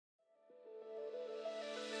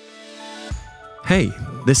Hey,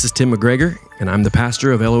 this is Tim McGregor, and I'm the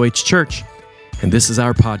pastor of LOH Church, and this is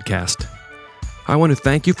our podcast. I want to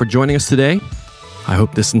thank you for joining us today. I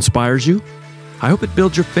hope this inspires you. I hope it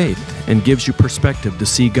builds your faith and gives you perspective to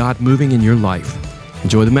see God moving in your life.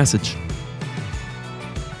 Enjoy the message.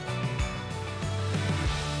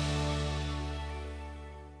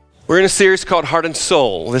 We're in a series called Heart and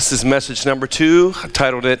Soul. This is message number 2. I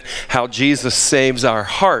titled it, How Jesus Saves Our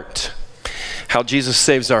Heart. How Jesus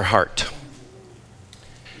Saves Our Heart.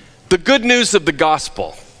 The good news of the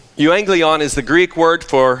gospel. Euangelion is the Greek word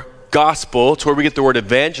for gospel. It's where we get the word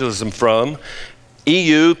evangelism from.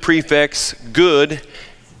 EU, prefix, good,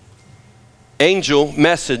 angel,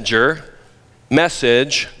 messenger,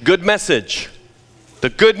 message, good message. The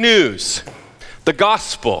good news, the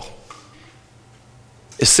gospel,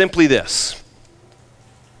 is simply this.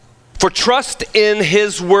 For trust in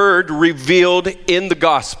his word revealed in the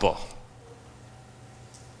gospel.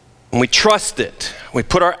 When we trust it, we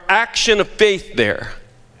put our action of faith there.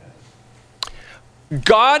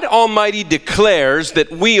 God Almighty declares that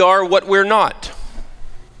we are what we're not,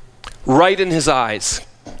 right in his eyes.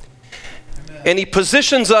 Amen. And he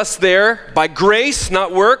positions us there by grace,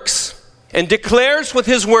 not works, and declares with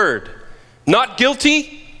his word, not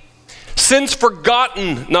guilty, sins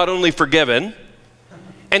forgotten, not only forgiven.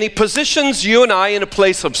 And he positions you and I in a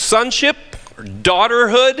place of sonship or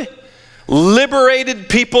daughterhood, liberated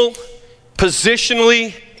people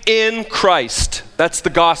positionally in Christ. That's the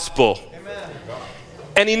gospel. Amen.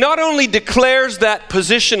 And he not only declares that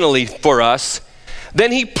positionally for us,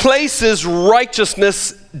 then he places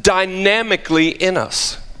righteousness dynamically in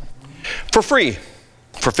us. For free,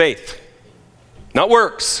 for faith. Not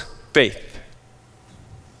works, faith.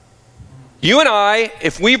 You and I,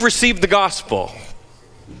 if we've received the gospel,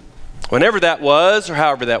 whenever that was or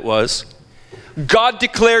however that was, God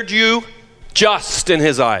declared you just in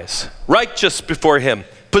his eyes, righteous before him,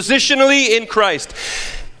 positionally in Christ.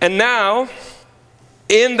 And now,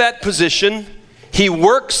 in that position, he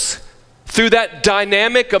works through that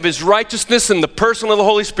dynamic of his righteousness and the person of the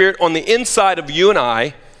Holy Spirit on the inside of you and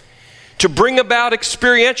I to bring about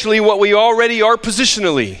experientially what we already are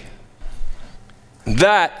positionally.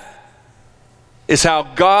 That is how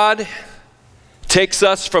God takes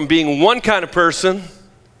us from being one kind of person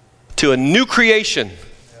to a new creation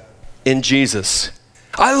in Jesus.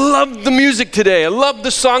 I love the music today. I love the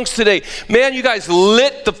songs today. Man, you guys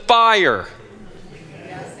lit the fire.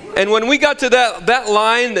 And when we got to that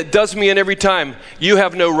line that does me in every time, you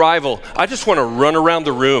have no rival, I just want to run around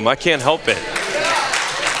the room. I can't help it.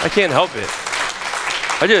 I can't help it.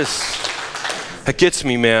 That gets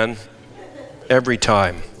me, man, every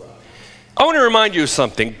time. I want to remind you of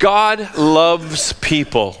something. God loves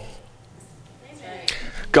people.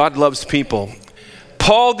 God loves people.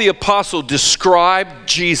 Paul the apostle described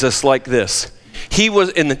Jesus like this. He was,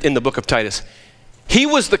 in the book of Titus, he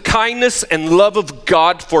was the kindness and love of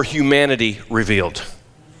God for humanity revealed.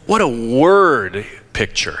 What a word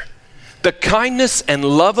picture. The kindness and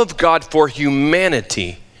love of God for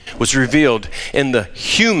humanity was revealed in the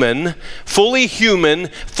human,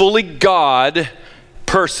 fully God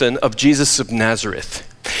person of Jesus of Nazareth.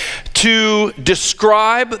 To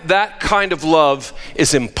describe that kind of love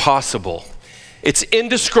is impossible. It's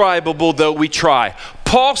indescribable, though we try.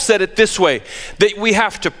 Paul said it this way, that we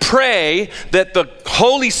have to pray that the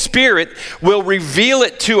Holy Spirit will reveal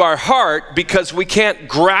it to our heart because we can't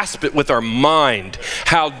grasp it with our mind,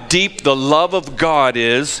 how deep the love of God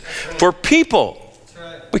is for people.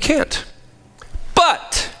 We can't.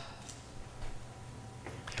 But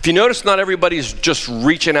if you notice, not everybody's just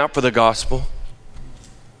reaching out for the gospel.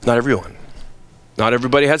 Not everyone. Not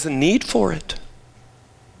everybody has a need for it.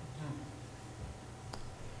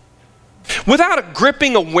 Without a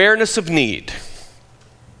gripping awareness of need,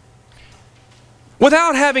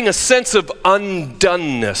 without having a sense of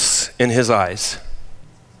undoneness in his eyes,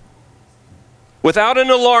 without an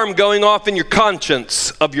alarm going off in your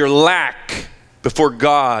conscience of your lack before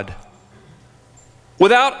God,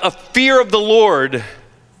 without a fear of the Lord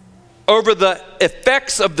over the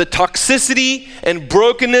effects of the toxicity and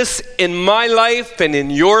brokenness in my life and in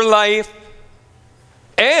your life,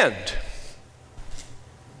 and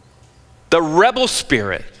the rebel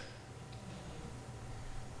spirit.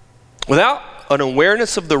 Without an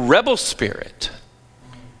awareness of the rebel spirit,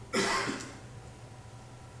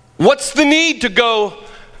 what's the need to go,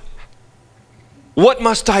 what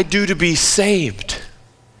must I do to be saved?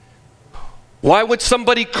 Why would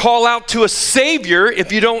somebody call out to a savior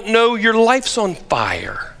if you don't know your life's on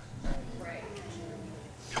fire?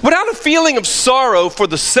 Without a feeling of sorrow for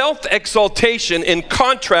the self-exaltation in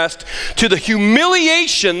contrast to the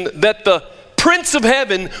humiliation that the Prince of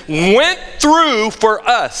Heaven went through for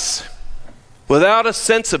us. Without a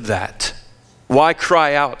sense of that, why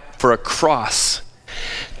cry out for a cross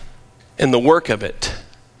and the work of it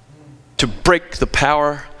to break the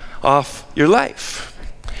power off your life?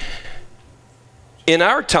 In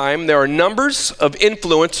our time, there are numbers of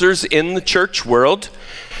influencers in the church world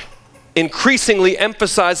increasingly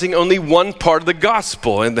emphasizing only one part of the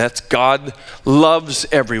gospel, and that's God loves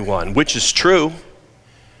everyone, which is true.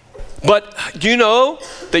 But do you know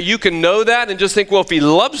that you can know that and just think, well, if he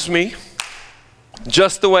loves me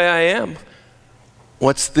just the way I am,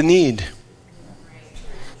 what's the need?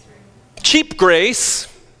 Cheap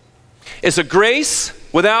grace is a grace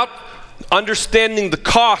without understanding the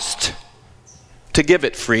cost to give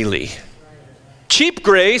it freely. Cheap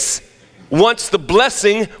grace wants the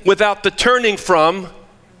blessing without the turning from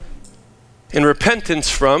and repentance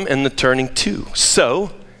from and the turning to.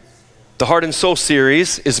 So, the Heart and Soul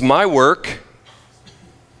series is my work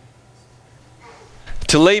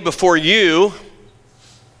to lay before you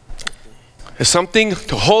as something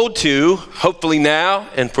to hold to, hopefully now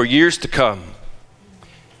and for years to come.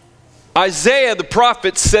 Isaiah the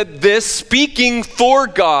prophet said this, speaking for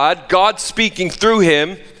God, God speaking through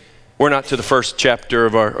him. We're not to the first chapter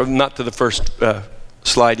of or not to the first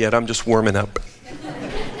slide yet. I'm just warming up.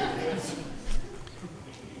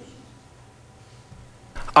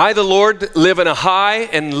 I, the Lord, live in a high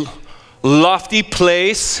and lofty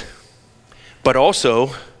place, but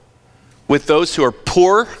also with those who are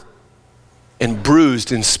poor and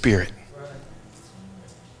bruised in spirit.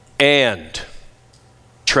 And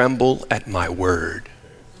tremble at my word.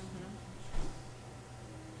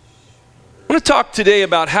 I want to talk today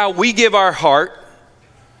about how we give our heart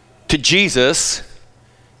to Jesus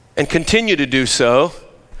and continue to do so,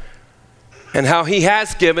 and how he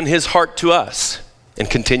has given his heart to us and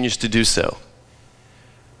continues to do so.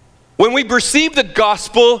 When we receive the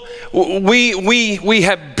gospel, we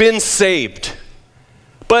have been saved.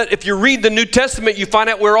 But if you read the New Testament, you find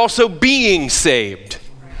out we're also being saved.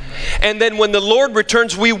 And then when the Lord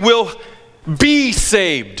returns, we will be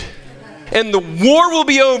saved. And the war will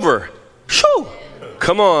be over. Shoo!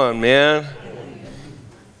 Come on, man.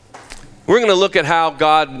 We're going to look at how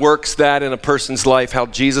God works that in a person's life, how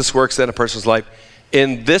Jesus works that in a person's life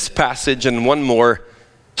in this passage and one more,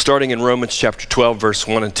 starting in Romans chapter 12, verse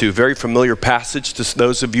 1 and 2. Very familiar passage to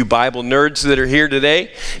those of you Bible nerds that are here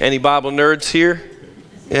today. Any Bible nerds here?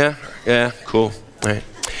 Yeah, cool. All right.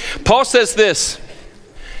 Paul says this,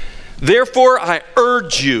 therefore I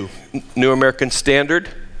urge you, New American Standard,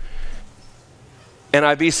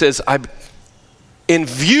 NIV says, in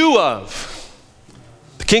view of,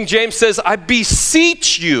 the King James says, I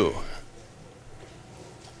beseech you.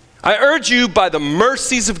 I urge you by the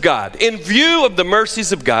mercies of God, in view of the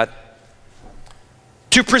mercies of God,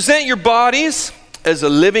 to present your bodies as a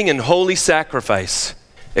living and holy sacrifice,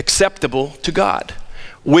 acceptable to God,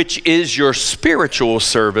 which is your spiritual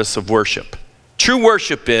service of worship. True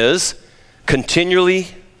worship is continually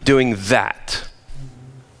doing that.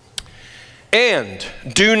 And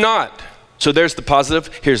do not, so there's the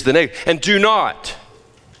positive, here's the negative. And do not.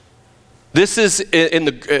 This is in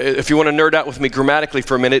the, if you want to nerd out with me grammatically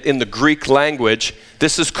for a minute, in the Greek language,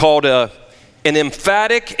 this is called an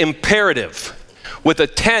emphatic imperative with a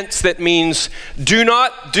tense that means do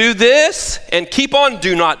not do this and keep on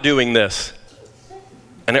do not doing this.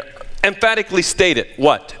 And it emphatically state it.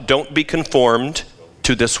 What? Don't be conformed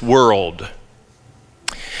to this world,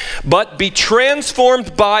 but be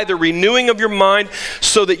transformed by the renewing of your mind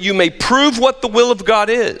so that you may prove what the will of God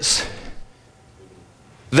is,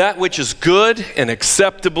 that which is good and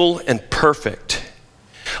acceptable and perfect.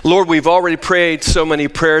 Lord, we've already prayed so many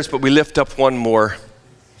prayers, but we lift up one more.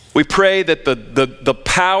 We pray that the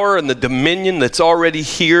power and the dominion that's already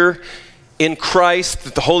here in Christ,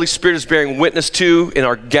 that the Holy Spirit is bearing witness to in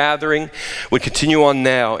our gathering, would continue on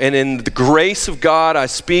now. And in the grace of God, I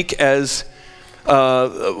speak as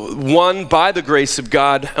one by the grace of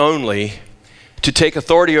God only, to take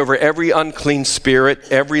authority over every unclean spirit,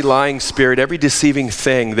 every lying spirit, every deceiving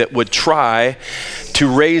thing that would try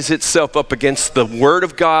to raise itself up against the word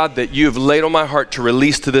of God that you have laid on my heart to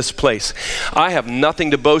release to this place. I have nothing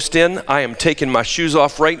to boast in. I am taking my shoes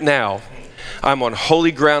off right now. I'm on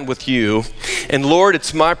holy ground with you. And Lord,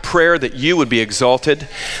 it's my prayer that you would be exalted,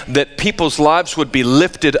 that people's lives would be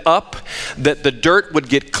lifted up, that the dirt would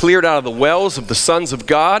get cleared out of the wells of the sons of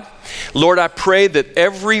God. Lord, I pray that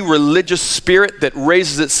every religious spirit that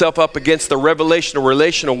raises itself up against the revelation or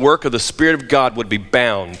relational work of the Spirit of God would be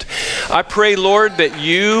bound. I pray, Lord, that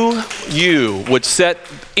you would set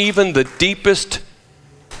even the deepest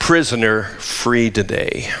prisoner free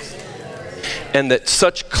today. And that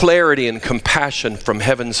such clarity and compassion from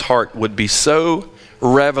heaven's heart would be so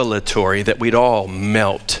revelatory that we'd all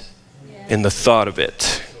melt in the thought of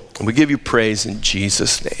it. And we give you praise in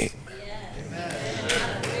Jesus' name.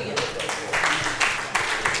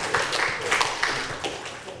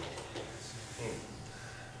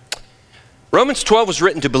 Romans 12 was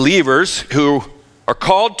written to believers who are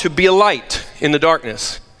called to be a light in the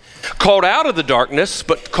darkness. Called out of the darkness,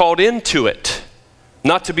 but called into it.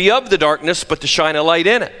 Not to be of the darkness, but to shine a light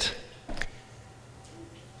in it.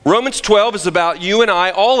 Romans 12 is about you and I,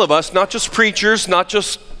 all of us, not just preachers, not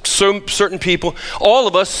just certain people, all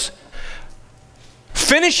of us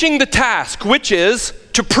finishing the task, which is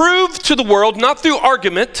to prove to the world, not through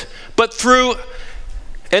argument, but through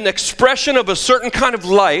an expression of a certain kind of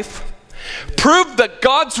life, prove that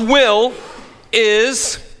God's will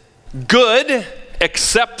is good,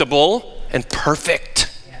 acceptable, and perfect.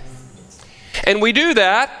 And we do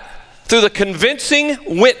that through the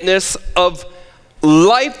convincing witness of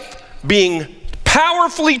life being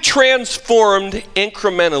powerfully transformed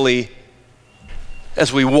incrementally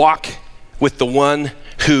as we walk with the one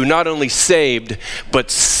who not only saved,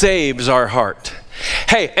 but saves our heart.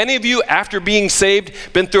 Hey, any of you, after being saved,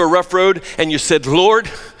 been through a rough road and you said,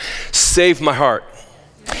 Lord, save my heart?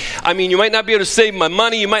 I mean, you might not be able to save my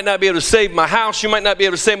money, you might not be able to save my house, you might not be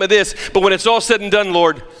able to save my this, but when it's all said and done,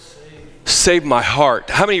 Lord, save my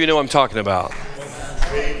heart. How many of you know what I'm talking about?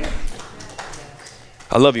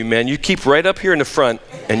 I love you, man. You keep right up here in the front,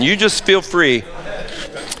 and you just feel free.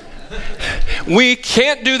 We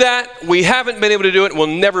can't do that. We haven't been able to do it. We'll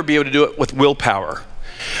never be able to do it with willpower.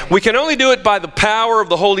 We can only do it by the power of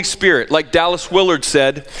the Holy Spirit. Like Dallas Willard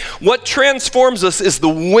said, what transforms us is the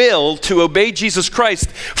will to obey Jesus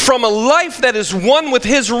Christ from a life that is one with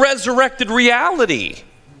his resurrected reality,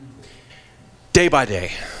 day by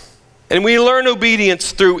day. And we learn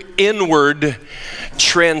obedience through inward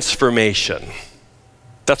transformation.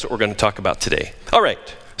 That's what we're going to talk about today. All right,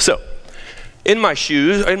 so in my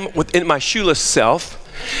shoes, in my shoeless self,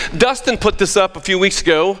 Dustin put this up a few weeks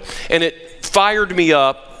ago, and it fired me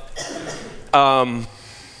up. And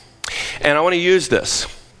I want to use this.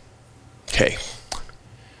 Okay.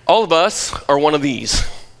 All of us are one of these.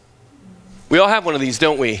 We all have one of these,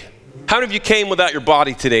 don't we? How many of you came without your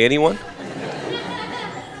body today? Anyone?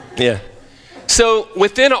 Yeah. So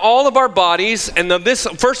within all of our bodies, and this,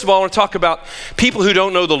 first of all, I want to talk about people who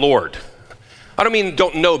don't know the Lord. I don't mean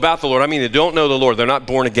don't know about the Lord. I mean they don't know the Lord. They're not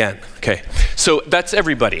born again. Okay. So that's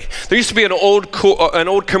everybody. There used to be an old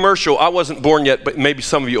commercial. I wasn't born yet, but maybe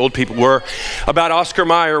some of you old people were, about Oscar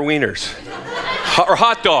Mayer wieners or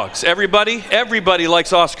hot dogs. Everybody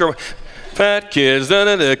likes Oscar. Fat kids,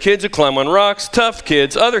 kids who climb on rocks, tough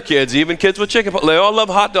kids, other kids, even kids with chicken. They all love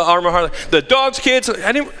hot dog. The dogs, kids.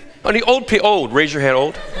 Any old? Raise your hand,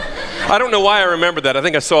 old. I don't know why I remember that. I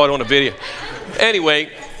think I saw it on a video. Anyway,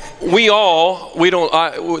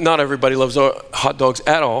 not everybody loves hot dogs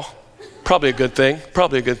at all. Probably a good thing,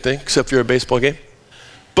 except for a baseball game.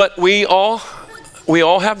 But we all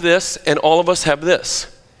have this, and all of us have this.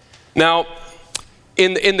 Now,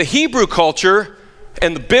 in the Hebrew culture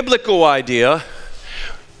and the biblical idea,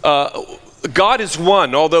 God is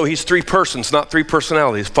one, although he's three persons, not three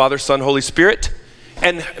personalities, Father, Son, Holy Spirit.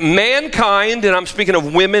 And mankind, and I'm speaking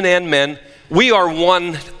of women and men, we are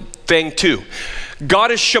one thing too. God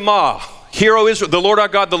is Shema. Hear, O Israel, the Lord our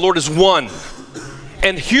God, the Lord is one.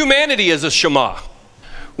 And humanity is a Shema.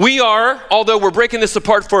 We are, although we're breaking this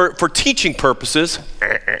apart for teaching purposes,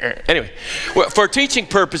 for teaching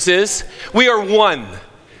purposes, we are one.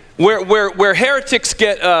 Where heretics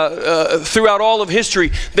get, throughout all of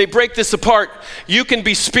history, they break this apart. You can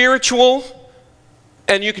be spiritual,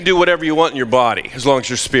 and you can do whatever you want in your body, as long as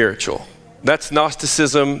you're spiritual. That's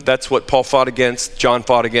Gnosticism. That's what Paul fought against, John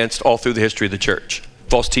fought against, all through the history of the church.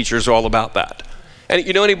 False teachers are all about that. And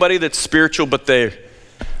you know anybody that's spiritual,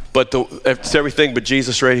 it's everything but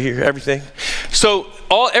Jesus right here, everything? So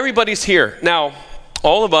everybody's here. Now,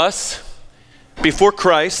 all of us, before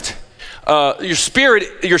Christ, your spirit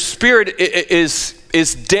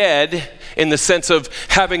is dead in the sense of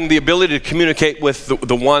having the ability to communicate with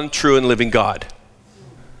the one true and living God.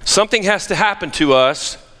 Something has to happen to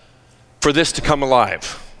us for this to come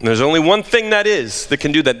alive. And there's only one thing that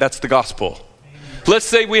can do that. That's the gospel. Let's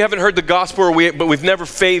say we haven't heard the gospel, but we've never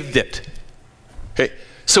faithed it. Okay.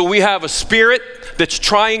 So we have a spirit that's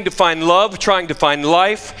trying to find love, trying to find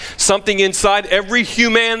life, something inside every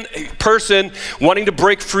human person wanting to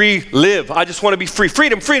break free, live. I just want to be free.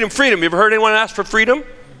 Freedom, freedom, freedom. You ever heard anyone ask for freedom?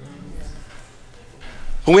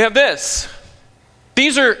 And we have this.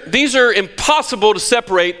 These are impossible to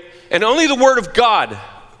separate, and only the Word of God,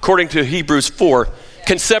 according to Hebrews 4,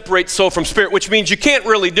 can separate soul from spirit, which means you can't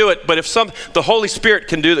really do it, but if the Holy Spirit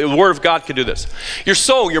can do it, the Word of God can do this. Your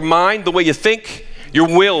soul, your mind, the way you think, your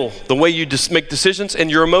will, the way you make decisions,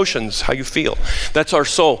 and your emotions, how you feel. That's our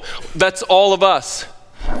soul. That's all of us.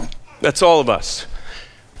 That's all of us.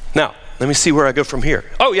 Now, let me see where I go from here.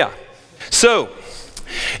 Oh, yeah. So,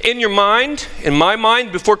 in your mind, in my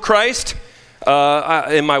mind before Christ,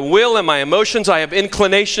 in my will and my emotions, I have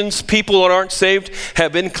inclinations. People that aren't saved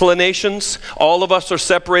have inclinations. All of us are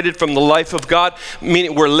separated from the life of God,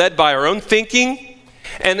 meaning we're led by our own thinking.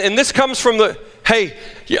 And this comes from hey,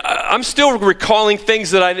 I'm still recalling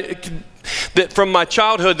things that from my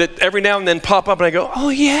childhood that every now and then pop up and I go, oh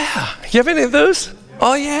yeah. You have any of those?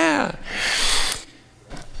 Oh yeah.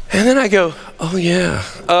 And then I go, oh yeah.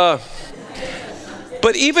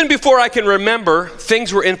 But even before I can remember,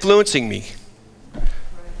 things were influencing me.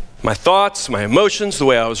 My thoughts, my emotions, the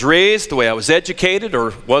way I was raised, the way I was educated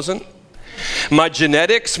or wasn't. My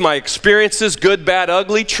genetics, my experiences, good, bad,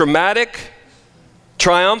 ugly, traumatic,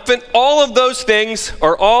 triumphant, all of those things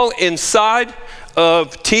are all inside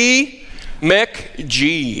of T, Mech,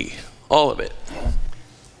 G, all of it.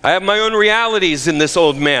 I have my own realities in this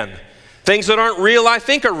old man. Things that aren't real, I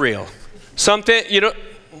think are real. Something, you're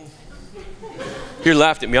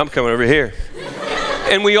laughing at me, I'm coming over here.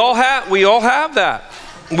 And we all have that.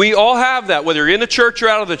 We all have that, whether you're in the church or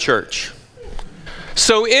out of the church.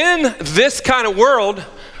 So in this kind of world,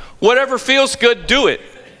 whatever feels good, do it.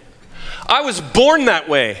 I was born that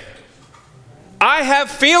way. I have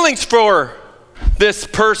feelings for this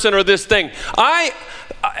person or this thing.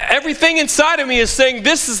 Everything inside of me is saying,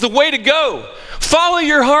 this is the way to go. Follow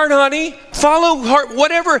your heart, honey. Follow heart,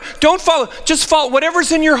 whatever. Don't follow, just follow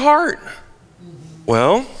whatever's in your heart.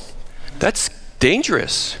 Well, that's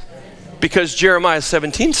dangerous. Because Jeremiah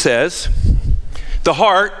 17 says, the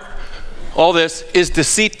heart, all this, is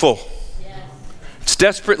deceitful. It's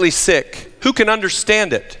desperately sick. Who can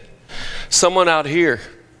understand it? Someone out here,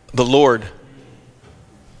 the Lord.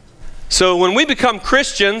 So when we become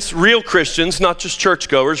Christians, real Christians, not just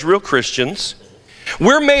churchgoers, real Christians,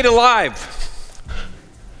 we're made alive.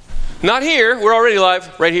 Not here, we're already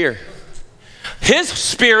alive, right here. His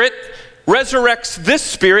Spirit resurrects this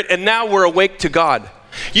spirit, and now we're awake to God.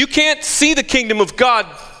 You can't see the kingdom of God,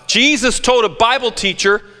 Jesus told a Bible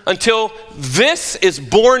teacher, until this is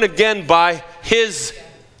born again by His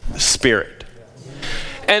Spirit.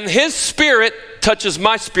 And His Spirit touches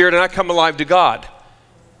my spirit and I come alive to God.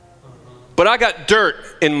 But I got dirt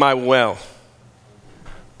in my well.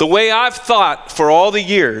 The way I've thought for all the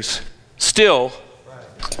years still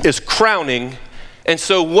is crowning. And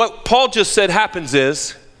so what Paul just said happens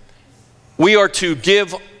is we are to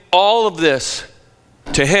give all of this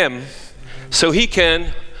to Him so He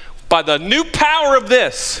can, by the new power of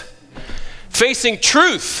this, facing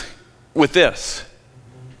truth with this,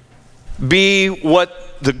 be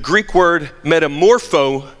what the Greek word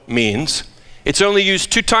metamorpho means. It's only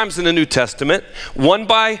used 2 times in the New Testament. One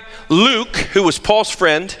by Luke, who was Paul's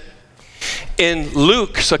friend, in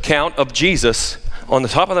Luke's account of Jesus on the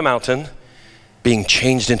top of the mountain being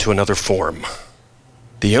changed into another form.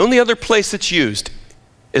 The only other place it's used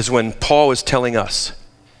is when Paul is telling us,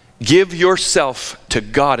 give yourself to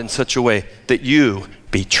God in such a way that you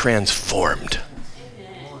be transformed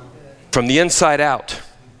from the inside out.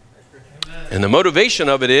 And the motivation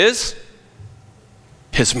of it is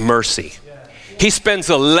His mercy. He spends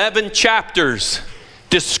 11 chapters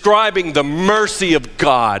describing the mercy of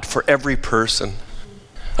God for every person.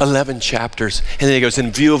 11 chapters. And then he goes,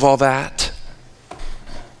 in view of all that,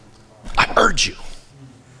 I urge you,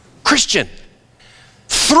 Christian,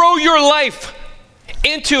 throw your life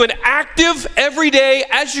into an active, everyday,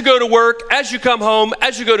 as you go to work, as you come home,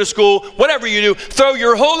 as you go to school, whatever you do, throw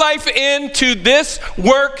your whole life into this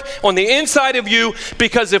work on the inside of you,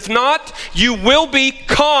 because if not, you will be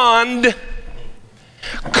conformed.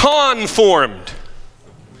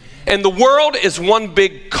 And the world is one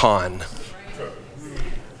big con.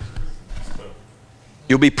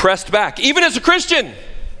 You'll be pressed back. Even as a Christian,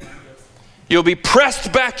 you'll be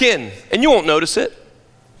pressed back in, and you won't notice it.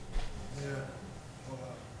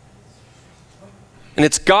 And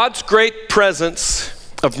it's God's great presence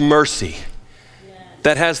of mercy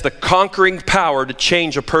that has the conquering power to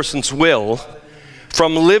change a person's will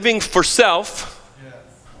from living for self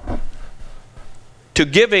to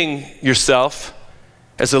giving yourself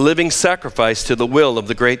as a living sacrifice to the will of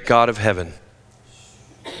the great God of heaven.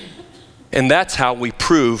 And that's how we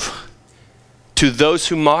prove to those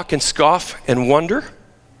who mock and scoff and wonder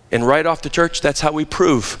and write off the church, that's how we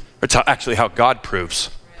prove, or it's actually how God proves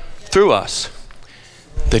through us,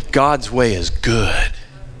 that God's way is good.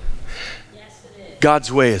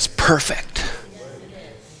 God's way is perfect.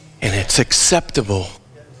 and it's acceptable.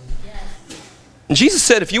 And Jesus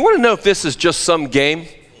said, if you want to know if this is just some game,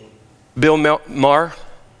 Bill Maher,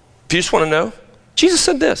 if you just want to know, Jesus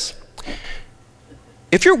said this.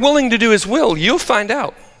 If you're willing to do his will, you'll find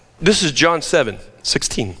out. This is John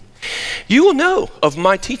 7:16. You will know of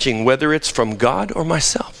my teaching whether it's from God or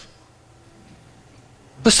myself.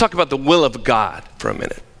 Let's talk about the will of God for a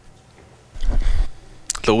minute.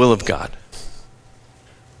 The will of God.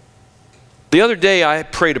 The other day I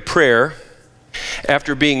prayed a prayer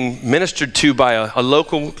after being ministered to by a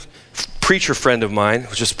local preacher friend of mine who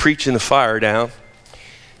was just preaching the fire down.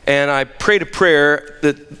 And I prayed a prayer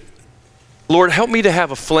that, Lord, help me to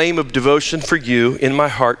have a flame of devotion for you in my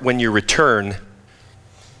heart when you return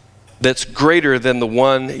that's greater than the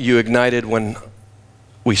one you ignited when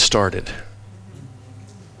we started.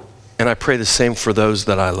 And I pray the same for those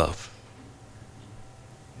that I love.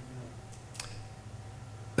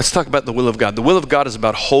 Let's talk about the will of God. The will of God is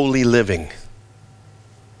about holy living.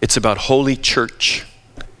 It's about holy church.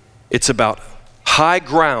 It's about high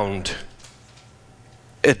ground,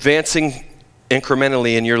 advancing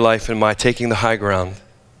incrementally in your life and my taking the high ground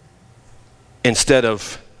instead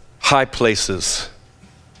of high places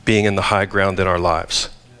being in the high ground in our lives.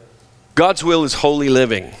 God's will is holy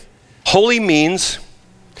living. Holy means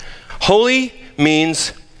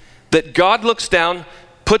that God looks down,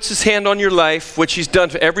 puts his hand on your life, which he's done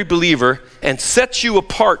for every believer, and sets you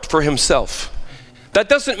apart for himself. That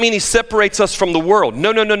doesn't mean he separates us from the world.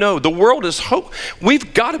 No. The world is hope.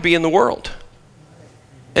 We've got to be in the world.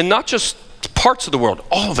 And not just parts of the world,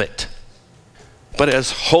 all of it. But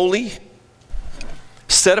as holy,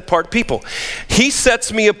 set apart people. He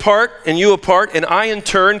sets me apart and you apart, and I in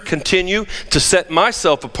turn continue to set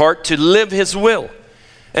myself apart to live his will.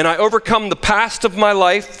 And I overcome the past of my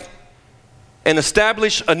life and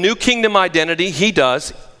establish a new kingdom identity, he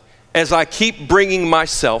does, as I keep bringing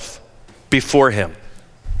myself before him.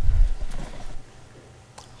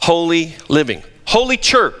 Holy living. Holy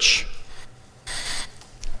church.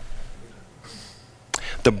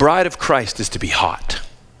 The bride of Christ is to be hot.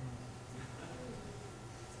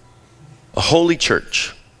 A holy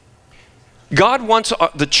church. God wants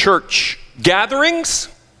the church gatherings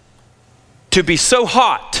to be so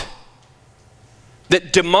hot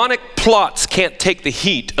that demonic plots can't take the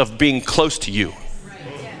heat of being close to you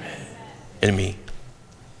and me.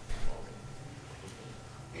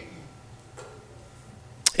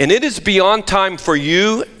 And it is beyond time for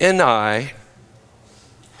you and I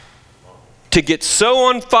to get so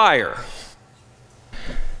on fire.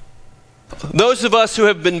 Those of us who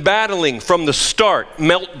have been battling from the start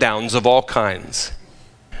meltdowns of all kinds,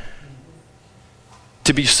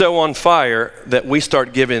 to be so on fire that we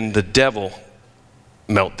start giving the devil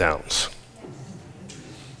meltdowns.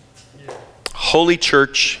 Holy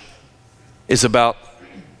church is about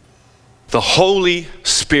the Holy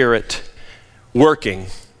Spirit working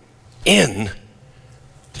in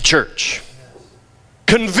the church,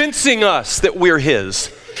 convincing us that we're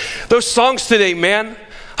his. Those songs today, man,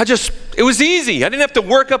 it was easy. I didn't have to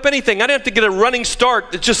work up anything. I didn't have to get a running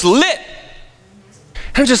start. It just lit.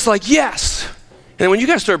 And I'm just like, yes. And when you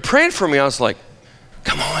guys started praying for me, I was like,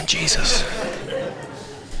 come on, Jesus.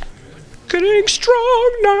 Getting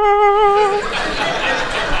strong now.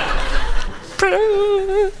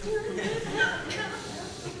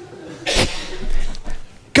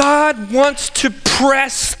 God wants to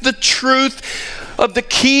press the truth of the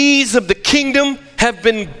keys of the kingdom have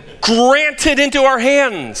been granted into our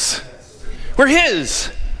hands. We're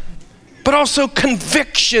his. But also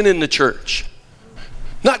conviction in the church.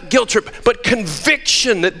 Not guilt trip, but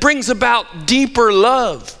conviction that brings about deeper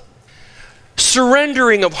love.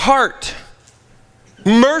 Surrendering of heart.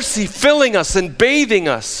 Mercy filling us and bathing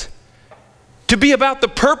us. To be about the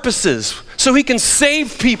purposes so he can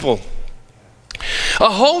save people. A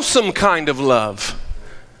wholesome kind of love.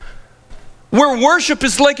 Where worship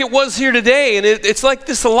is like it was here today, and it's like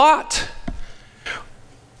this a lot.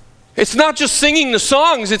 It's not just singing the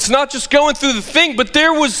songs, it's not just going through the thing, but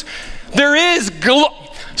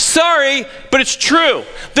sorry, but it's true.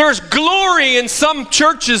 There's glory in some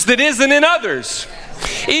churches that isn't in others.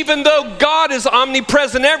 Even though God is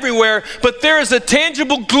omnipresent everywhere, but there is a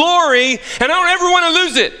tangible glory, and I don't ever want to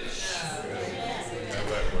lose it.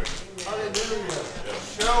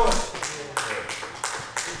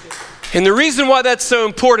 And the reason why that's so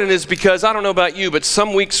important is because, I don't know about you, but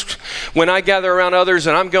some weeks when I gather around others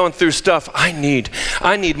and I'm going through stuff, I need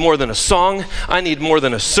more than a song. I need more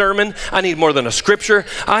than a sermon. I need more than a scripture.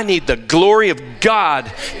 I need the glory of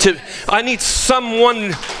God. I need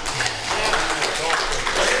someone.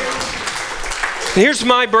 Here's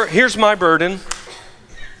my burden.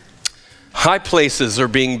 High places are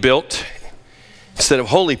being built instead of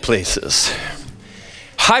holy places.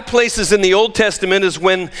 High places in the Old Testament is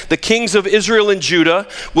when the kings of Israel and Judah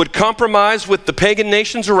would compromise with the pagan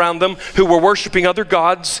nations around them who were worshiping other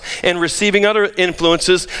gods and receiving other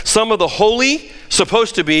influences. Some of the holy,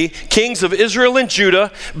 supposed to be, kings of Israel and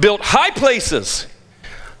Judah built high places,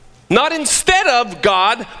 not instead of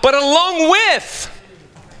God, but along with.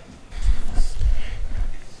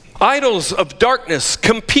 Idols of darkness,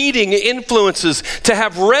 competing influences to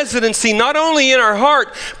have residency not only in our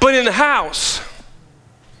heart, but in the house.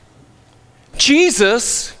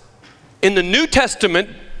 Jesus, in the New Testament,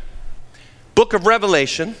 book of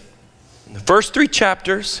Revelation, in the first 3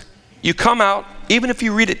 chapters, you come out, even if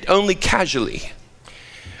you read it only casually,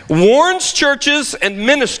 warns churches and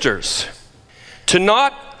ministers to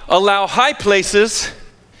not allow high places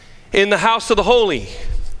in the house of the holy,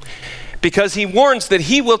 because he warns that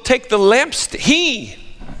he will take the lampstand.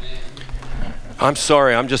 I'm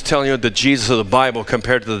sorry, I'm just telling you the Jesus of the Bible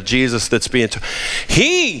compared to the Jesus that's being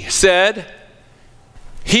He said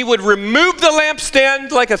he would remove the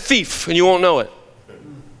lampstand like a thief and you won't know it.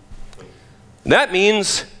 That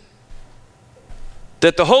means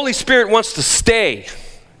that the Holy Spirit wants to stay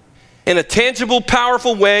in a tangible,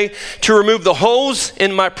 powerful way to remove the holes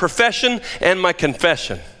in my profession and my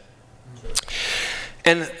confession.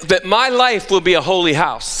 And that my life will be a holy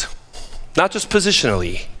house, not just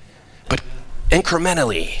positionally, but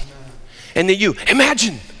incrementally. And that you,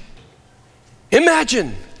 imagine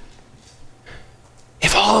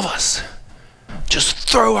if all of us just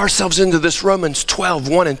throw ourselves into this Romans 12,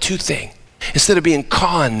 1 and 2 thing, instead of being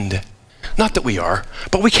conned. Not that we are,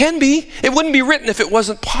 but we can be. It wouldn't be written if it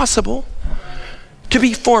wasn't possible to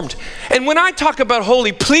be formed. And when I talk about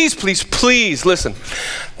holy, please, please, please listen.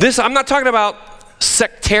 I'm not talking about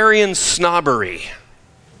sectarian snobbery.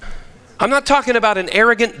 I'm not talking about an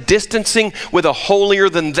arrogant distancing with a holier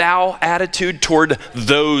than thou attitude toward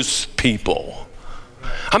those people.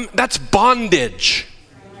 That's bondage.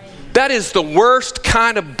 That is the worst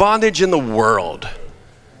kind of bondage in the world.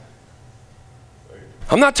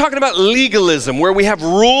 I'm not talking about legalism where we have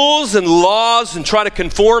rules and laws and try to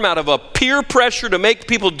conform out of a peer pressure to make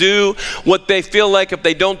people do what they feel like if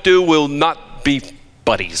they don't do will not be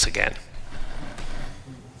buddies again.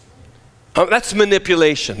 That's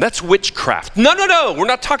manipulation. That's witchcraft. No. We're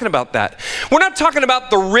not talking about that. We're not talking about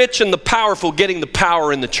the rich and the powerful getting the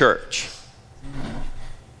power in the church.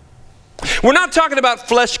 We're not talking about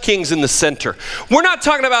flesh kings in the center. We're not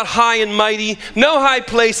talking about high and mighty, no high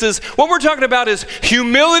places. What we're talking about is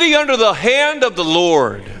humility under the hand of the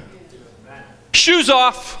Lord. Shoes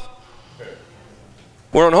off.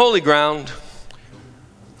 We're on holy ground.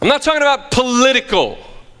 I'm not talking about political.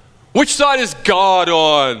 Which side is God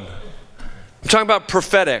on? I'm talking about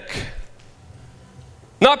prophetic.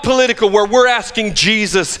 Not political, where we're asking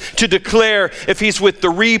Jesus to declare if he's with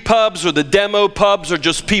the repubs or the demo pubs or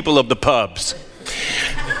just people of the pubs.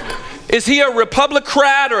 Is he a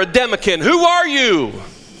Republican or a Democrat? Who are you?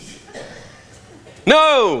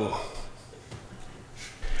 No.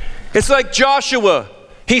 It's like Joshua.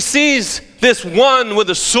 He sees this one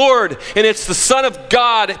with a sword, and it's the Son of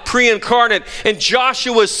God pre-incarnate. And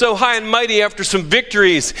Joshua is so high and mighty after some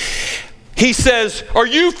victories. He says, are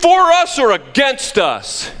you for us or against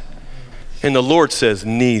us? And the Lord says,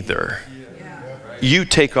 neither. You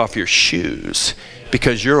take off your shoes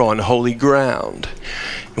because you're on holy ground.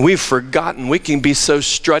 And we've forgotten we can be so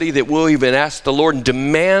strutty that we'll even ask the Lord and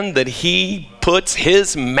demand that he puts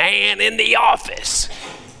his man in the office.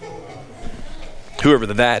 Whoever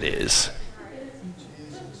that is.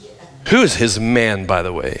 Who is his man, by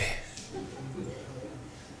the way?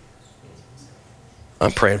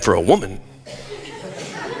 I'm praying for a woman.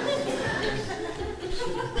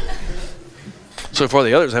 So far,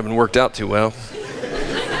 the others haven't worked out too well.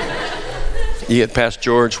 You get past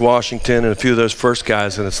George Washington and a few of those first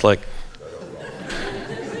guys, and it's like,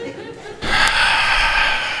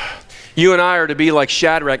 you and I are to be like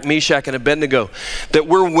Shadrach, Meshach, and Abednego, that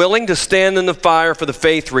we're willing to stand in the fire for the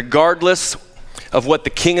faith regardless of what the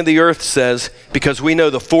King of the earth says, because we know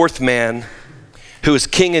the fourth man, who is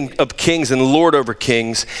King of kings and Lord over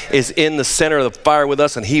kings, is in the center of the fire with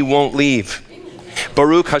us, and he won't leave.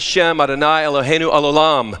 Baruch Hashem Adonai Eloheinu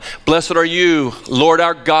Olam. Blessed are you, Lord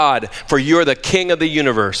our God, for you are the King of the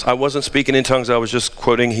universe. I wasn't speaking in tongues, I was just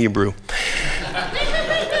quoting Hebrew.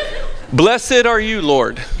 Blessed are you,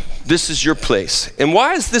 Lord. This is your place. And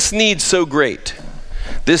why is this need so great?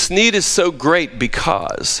 This need is so great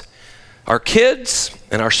because our kids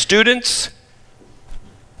and our students,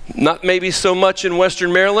 not maybe so much in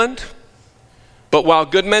Western Maryland, but while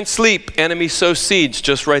good men sleep, enemies sow seeds.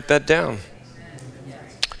 Just write that down.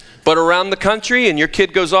 But around the country, and your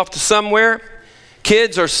kid goes off to somewhere,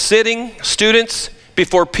 kids are sitting, students,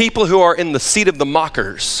 before people who are in the seat of the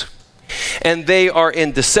mockers. And they are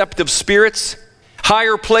in deceptive spirits,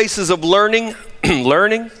 higher places of learning,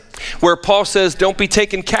 where Paul says, don't be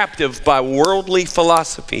taken captive by worldly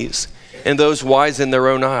philosophies and those wise in their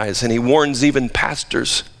own eyes. And he warns even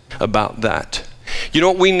pastors about that. You know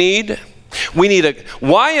what we need?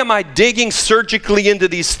 Why am I digging surgically into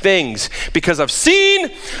these things? Because I've seen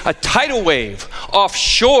a tidal wave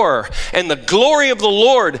offshore and the glory of the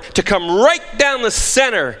Lord to come right down the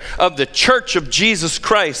center of the church of Jesus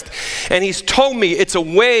Christ. And he's told me it's a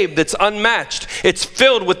wave that's unmatched. It's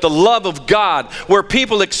filled with the love of God, where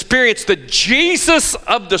people experience the Jesus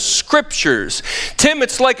of the scriptures. Tim,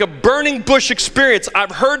 it's like a burning bush experience.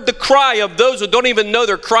 I've heard the cry of those who don't even know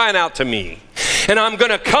they're crying out to me. And I'm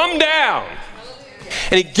going to come down.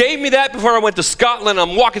 And he gave me that before I went to Scotland.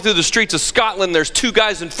 I'm walking through the streets of Scotland. There's two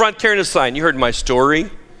guys in front carrying a sign. You heard my story.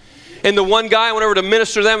 And the one guy, I went over to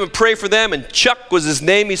minister to them and pray for them. And Chuck was his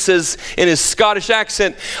name. He says in his Scottish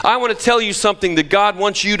accent, I want to tell you something that God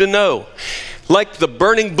wants you to know. Like the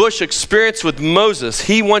burning bush experience with Moses,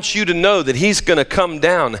 he wants you to know that he's going to come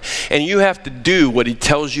down. And you have to do what he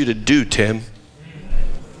tells you to do, Tim.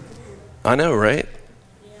 I know, right?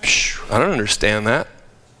 I don't understand that.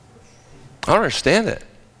 I don't understand it.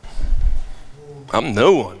 I'm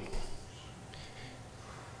no one.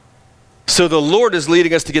 So the Lord is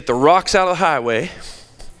leading us to get the rocks out of the highway,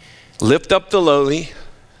 lift up the lowly,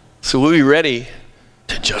 so we'll be ready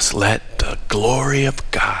to just let the glory of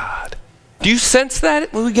God. Do you sense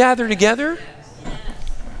that when we gather together?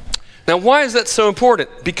 Now, why is that so important?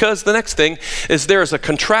 Because the next thing is there is a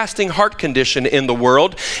contrasting heart condition in the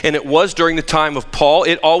world, and it was during the time of Paul.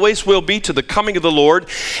 It always will be to the coming of the Lord,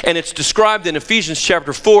 and it's described in Ephesians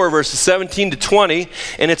chapter 4, verses 17 to 20,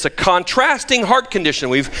 and it's a contrasting heart condition.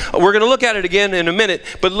 We're going to look at it again in a minute,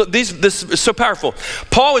 but look, this is so powerful.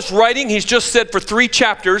 Paul is writing, he's just said for 3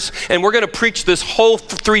 chapters, and we're going to preach this whole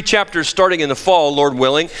 3 chapters starting in the fall, Lord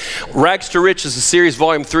willing. Rags to Rich is a series,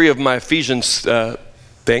 volume 3 of my Ephesians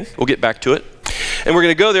thing. We'll get back to it. And we're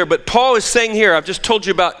going to go there. But Paul is saying here, I've just told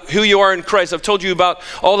you about who you are in Christ. I've told you about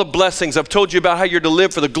all the blessings. I've told you about how you're to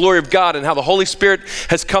live for the glory of God and how the Holy Spirit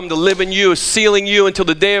has come to live in you, sealing you until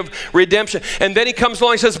the day of redemption. And then he comes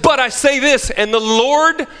along and says, but I say this, and the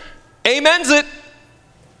Lord amens it.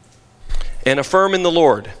 And affirm in the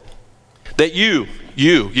Lord that you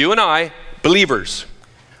and I, believers,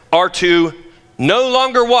 are to no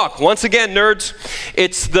longer walk. Once again, nerds,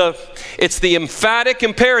 it's the emphatic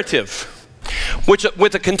imperative, which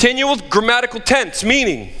with a continual grammatical tense,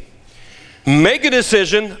 meaning make a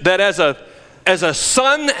decision that as a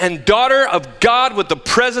son and daughter of God with the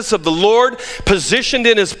presence of the Lord, positioned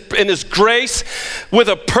in his grace, with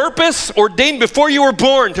a purpose ordained before you were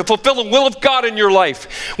born to fulfill the will of God in your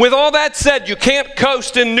life. With all that said, you can't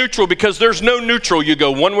coast in neutral, because there's no neutral. You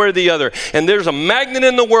go one way or the other. And there's a magnet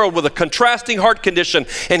in the world with a contrasting heart condition.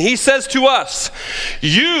 And he says to us,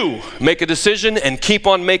 you make a decision and keep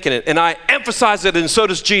on making it. And I emphasize it, and so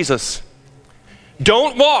does Jesus.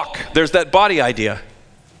 Don't walk. There's that body idea.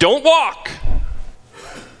 Don't walk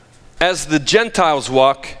as the Gentiles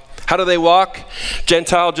walk. How do they walk?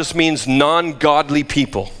 Gentile just means non-godly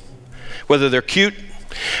people. Whether they're cute,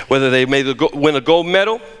 whether they win a gold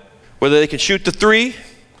medal, whether they can shoot the 3,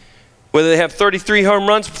 whether they have 33 home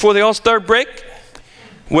runs before the All-Star break,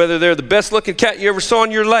 whether they're the best looking cat you ever saw in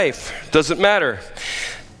your life. Doesn't matter.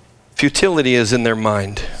 Futility is in their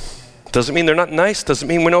mind. Doesn't mean they're not nice. Doesn't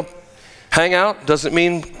mean we don't hang out. Doesn't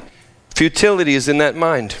mean futility is in that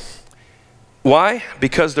mind. Why?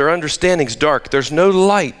 Because their understanding's dark. There's no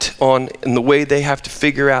light in the way they have to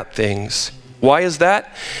figure out things. Why is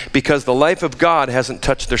that? Because the life of God hasn't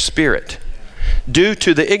touched their spirit. Due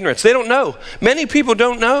to the ignorance. They don't know. Many people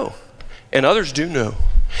don't know. And others do know.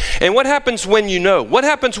 And what happens when you know? What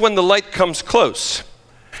happens when the light comes close?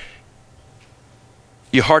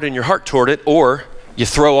 You harden your heart toward it, or you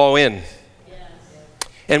throw all in.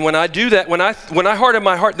 And when I do that, when I harden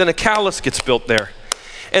my heart, then a callus gets built there.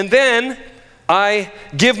 And then I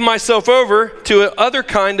give myself over to other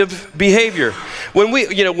kind of behavior. When we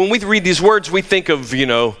read these words, we think of,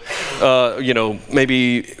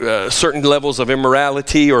 maybe certain levels of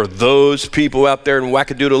immorality, or those people out there in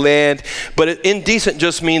wackadoodle land. But indecent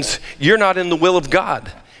just means you're not in the will of God.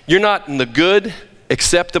 You're not in the good,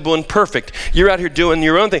 acceptable, and perfect. You're out here doing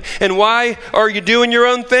your own thing. And why are you doing your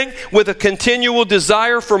own thing? With a continual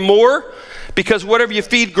desire for more? Because whatever you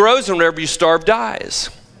feed grows, and whatever you starve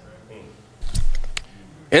dies.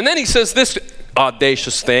 And then he says this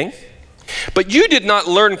audacious thing. But you did not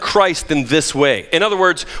learn Christ in this way. In other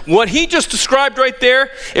words, what he just described right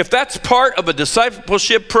there, if that's part of a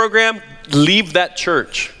discipleship program, leave that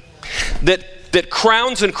church. That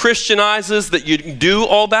crowns and Christianizes, that you do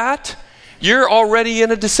all that, you're already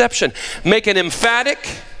in a deception. Make an emphatic,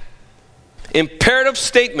 imperative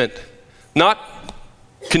statement, not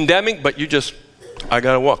condemning, but I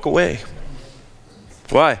got to walk away.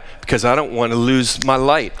 Why? Because I don't want to lose my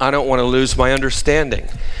light. I don't want to lose my understanding.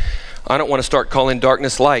 I don't want to start calling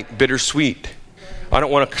darkness light, bittersweet. I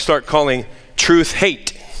don't want to start calling truth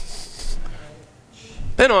hate.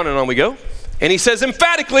 Then on and on we go. And he says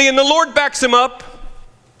emphatically, and the Lord backs him up,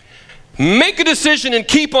 make a decision and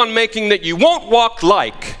keep on making that you won't walk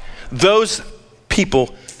like those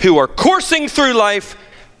people who are coursing through life.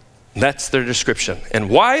 That's their description. And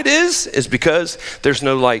why it is because there's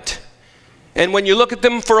no light. And when you look at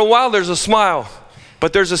them for a while, there's a smile.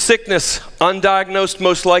 But there's a sickness, undiagnosed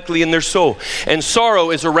most likely in their soul. And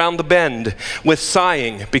sorrow is around the bend with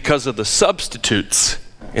sighing because of the substitutes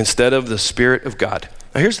instead of the Spirit of God.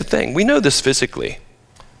 Now here's the thing. We know this physically,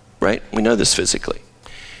 right? We know this physically.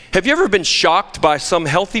 Have you ever been shocked by some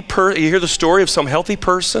healthy person? You hear the story of some healthy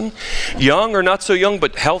person, young or not so young,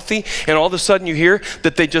 but healthy, and all of a sudden you hear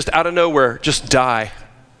that they just out of nowhere just die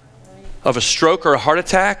of a stroke or a heart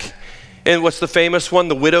attack. And what's the famous one?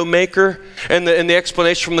 The Widowmaker. And the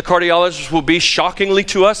explanation from the cardiologist will be, shockingly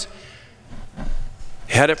to us,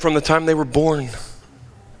 had it from the time they were born.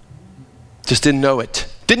 Just didn't know it.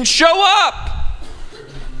 Didn't show up.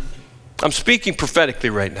 I'm speaking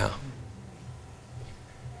prophetically right now.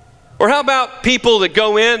 Or how about people that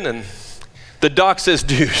go in and the doc says,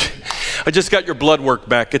 dude, I just got your blood work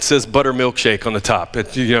back. It says butter milkshake on the top.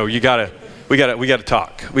 We gotta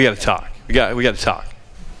talk. We gotta talk.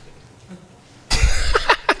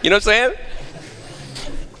 You know what I'm saying?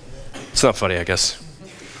 It's not funny, I guess.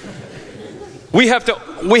 We have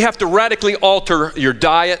to radically alter your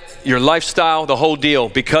diet, your lifestyle, the whole deal,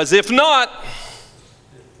 because if not,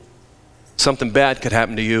 something bad could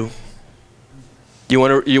happen to you. You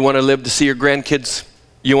want to live to see your grandkids?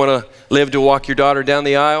 You want to live to walk your daughter down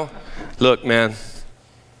the aisle? Look, man.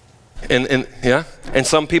 And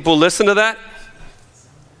some people listen to that.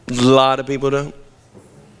 A lot of people don't.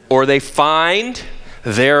 Or they find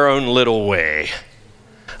their own little way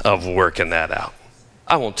of working that out.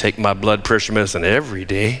 I won't take my blood pressure medicine every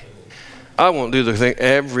day. I won't do the thing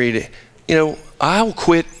every day. I'll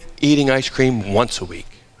quit eating ice cream once a week.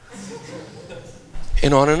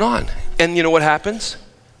 And on and on. And you know what happens?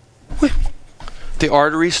 The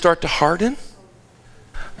arteries start to harden.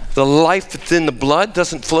 The life that's in the blood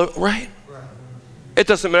doesn't flow right. It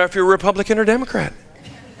doesn't matter if you're a Republican or Democrat.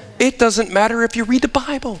 It doesn't matter if you read the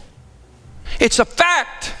Bible. It's a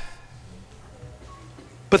fact.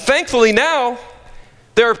 But thankfully now,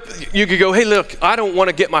 you could go, hey, look, I don't want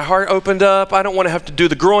to get my heart opened up. I don't want to have to do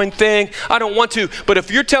the growing thing. I don't want to. But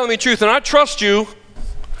if you're telling me the truth and I trust you,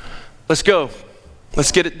 let's go.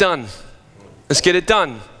 Let's get it done. Let's get it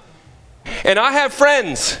done. And I have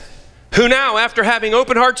friends who now, after having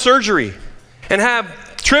open heart surgery and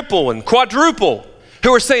have triple and quadruple,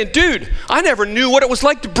 who are saying, dude, I never knew what it was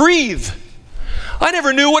like to breathe. I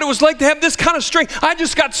never knew what it was like to have this kind of strength. I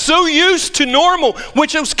just got so used to normal,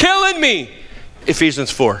 which was killing me.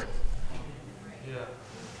 Ephesians 4. Yeah.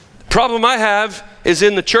 The problem I have is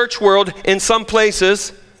in the church world, in some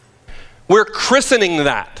places, we're christening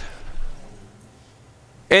that.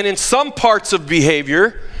 And in some parts of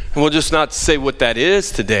behavior, and we'll just not say what that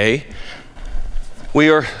is today, we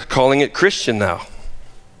are calling it Christian now.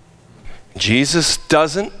 Jesus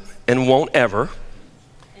doesn't and won't ever.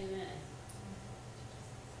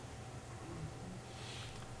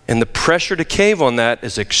 And the pressure to cave on that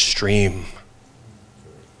is extreme.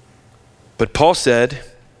 But Paul said,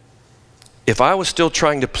 if I was still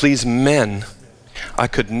trying to please men, I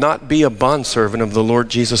could not be a bondservant of the Lord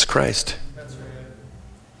Jesus Christ.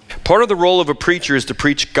 Part of the role of a preacher is to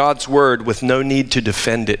preach God's word with no need to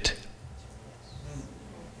defend it.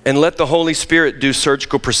 And let the Holy Spirit do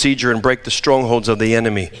surgical procedure and break the strongholds of the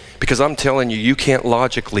enemy. Because I'm telling you, you can't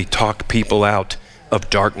logically talk people out of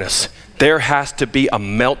darkness. There has to be a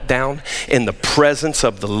meltdown in the presence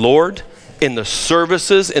of the Lord, in the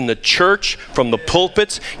services, in the church, from the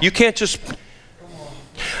pulpits. You can't just...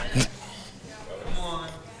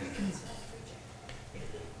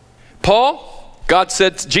 Paul,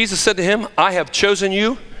 Jesus said to him, I have chosen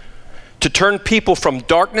you to turn people from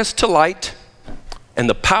darkness to light and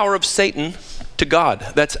the power of Satan to God.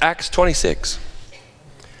 That's Acts 26.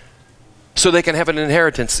 So they can have an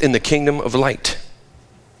inheritance in the kingdom of light.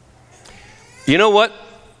 You know what?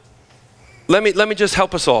 Let me just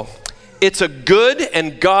help us all. it's a good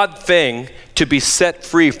and God thing to be set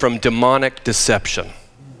free from demonic deception.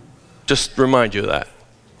 Just remind you of that.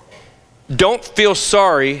 Don't feel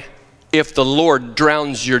sorry if the Lord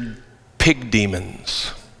drowns your pig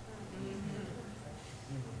demons.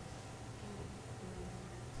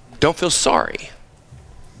 Don't feel sorry.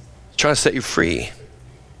 He's trying to set you free.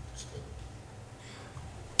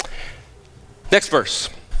 Next verse.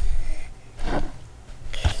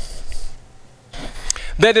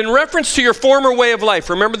 That in reference to your former way of life,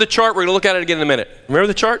 remember the chart, we're going to look at it again in a minute. Remember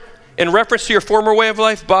the chart? In reference to your former way of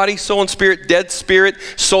life, body, soul, and spirit, dead spirit,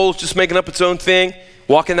 soul's just making up its own thing,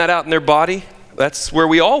 walking that out in their body. That's where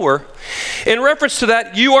we all were. In reference to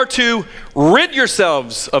that, you are to rid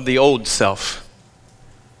yourselves of the old self.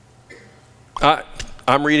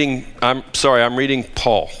 I'm reading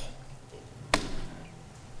Paul.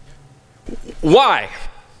 Why?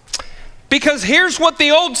 Because here's what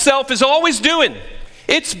the old self is always doing.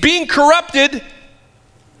 It's being corrupted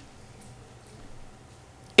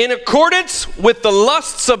in accordance with the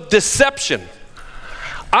lusts of deception.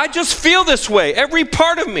 I just feel this way, every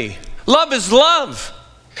part of me. Love is love.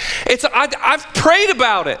 I've prayed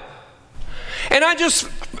about it. And I'm just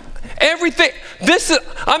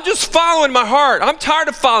following my heart. I'm tired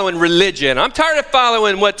of following religion. I'm tired of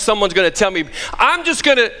following what someone's going to tell me. I'm just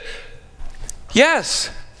going to, yes,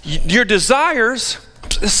 your desires,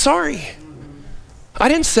 sorry. I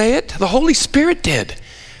didn't say it. The Holy Spirit did.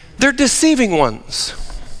 They're deceiving ones.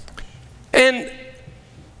 And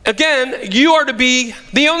again, you are to be,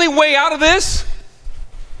 the only way out of this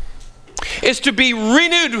is to be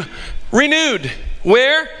renewed. Renewed.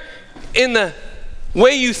 Where? In the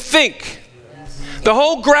way you think. The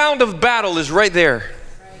whole ground of battle is right there.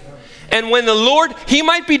 And when the Lord, He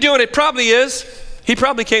might be doing it, probably is. He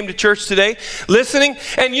probably came to church today, listening.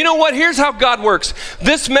 And you know what? Here's how God works.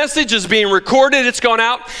 This message is being recorded. It's gone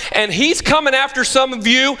out. And He's coming after some of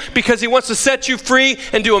you because He wants to set you free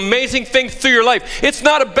and do amazing things through your life. It's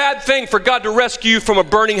not a bad thing for God to rescue you from a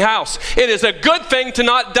burning house. It is a good thing to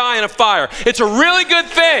not die in a fire. It's a really good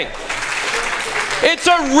thing. It's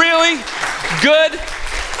a really good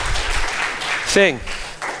thing.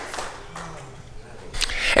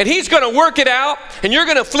 And He's going to work it out, and you're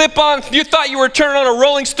going to flip on. You thought you were turning on a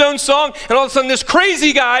Rolling Stone song, and all of a sudden this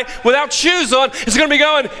crazy guy without shoes on is going to be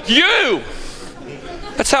going, you.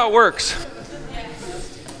 That's how it works.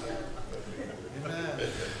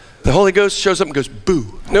 The Holy Ghost shows up and goes,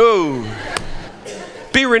 boo. No.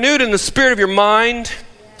 Be renewed in the spirit of your mind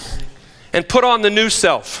and put on the new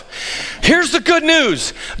self. Here's the good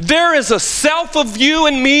news. There is a self of you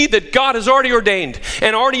and me that God has already ordained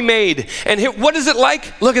and already made. And what is it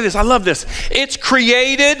like? Look at this. I love this. It's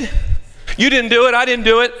created. You didn't do it. I didn't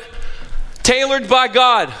do it. Tailored by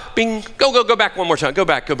God. Bing. Go back one more time. Go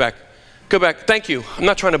back. Thank you. I'm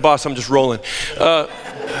not trying to boss. I'm just rolling.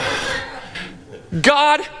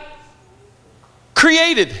 God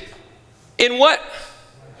created in what?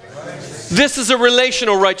 This is a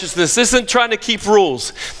relational righteousness. This isn't trying to keep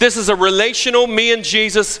rules. This is a relational, me and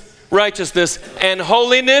Jesus righteousness and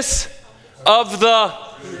holiness of the,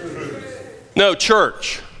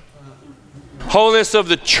 church. Holiness of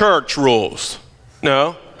the church rules.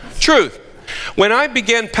 No, truth. When I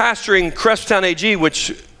began pastoring Cresttown AG,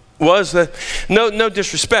 which was, no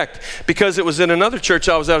disrespect, because it was in another church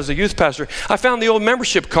I was at as a youth pastor, I found the old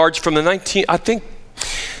membership cards from the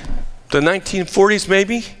 1940s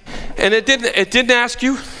maybe. And it didn't ask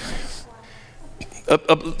you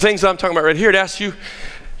things I'm talking about right here. It asked you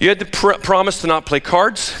had to promise to not play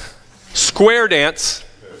cards, square dance.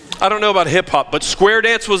 I don't know about hip hop, but square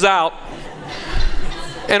dance was out,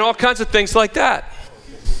 and all kinds of things like that.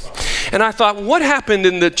 And I thought, what happened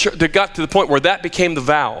in the church that got to the point where that became the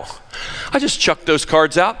vow? I just chucked those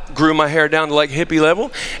cards out, grew my hair down to like hippie level,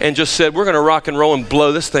 and just said, we're going to rock and roll and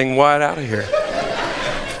blow this thing wide out of here.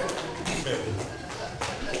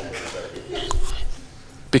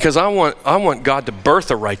 Because I want God to birth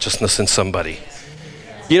a righteousness in somebody.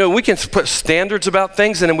 You know, we can put standards about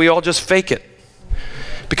things and then we all just fake it.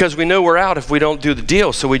 Because we know we're out if we don't do the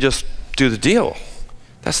deal, so we just do the deal.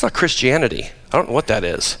 That's not Christianity. I don't know what that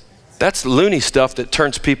is. That's loony stuff that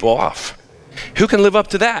turns people off. Who can live up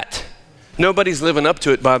to that? Nobody's living up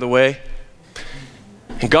to it, by the way.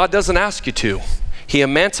 And God doesn't ask you to. He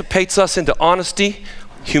emancipates us into honesty,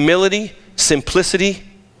 humility, simplicity,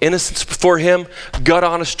 innocence before Him, gut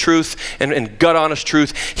honest truth, and in gut honest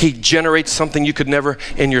truth, He generates something you could never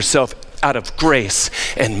in yourself out of grace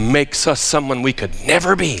and makes us someone we could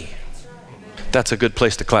never be. That's a good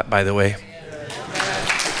place to clap, by the way.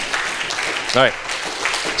 All right,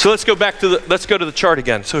 so let's go to the chart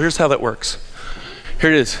again. So here's how that works.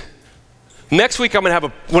 Here it is. Next week, I'm going to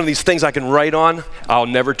have one of these things I can write on. I'll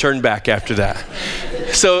never turn back after that.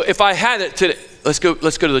 So if I had it today, let's go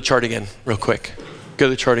to the chart again real quick. Go to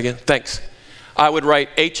the chart again. Thanks. I would write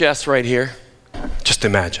HS right here. Just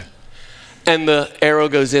imagine. And the arrow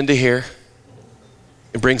goes into here.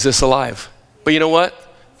 It brings this alive. But you know what?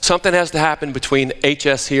 Something has to happen between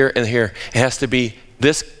HS here and here. It has to be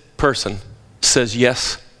this person says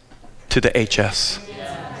yes to the HS.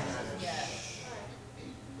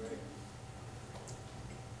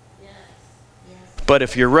 But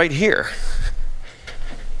if you're right here,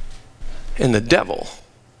 and the devil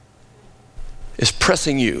is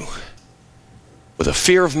pressing you with a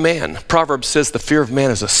fear of man, Proverbs says the fear of man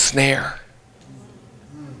is a snare.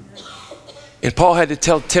 And Paul had to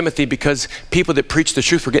tell Timothy because people that preached the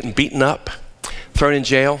truth were getting beaten up, thrown in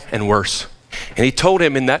jail, and worse. And he told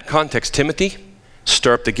him in that context, Timothy,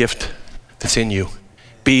 stir up the gift that's in you.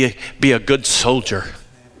 Be a good soldier.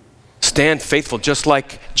 Stand faithful just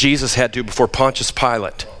like Jesus had to before Pontius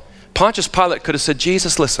Pilate. Pontius Pilate could have said,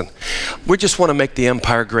 Jesus, listen, we just want to make the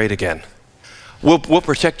empire great again. We'll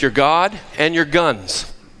protect your God and your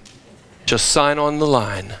guns. Just sign on the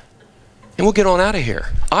line. And we'll get on out of here.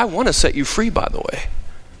 I want to set you free, by the way.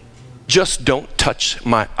 Just don't touch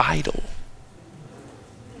my idol.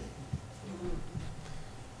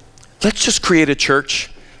 Let's just create a church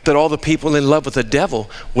that all the people in love with the devil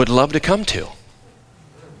would love to come to.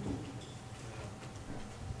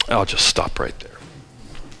 I'll just stop right there.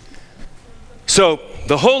 So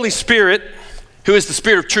the Holy Spirit, who is the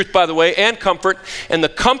Spirit of truth, by the way, and comfort, and the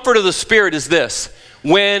comfort of the Spirit is this: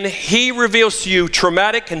 when he reveals to you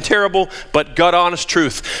traumatic and terrible but God-honest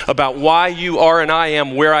truth about why you are and I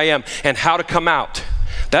am where I am and how to come out.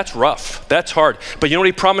 That's rough. That's hard. But you know what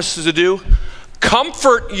he promises to do?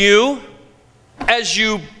 Comfort you as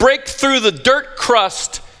you break through the dirt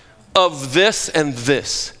crust of this and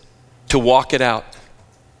this to walk it out.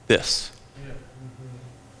 This.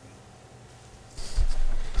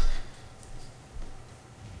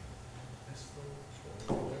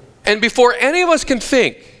 And before any of us can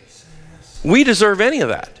think we deserve any of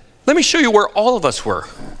that, let me show you where all of us were.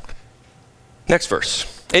 Next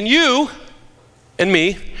verse. And you and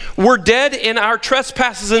me were dead in our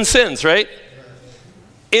trespasses and sins, right?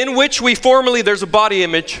 In which we formerly, there's a body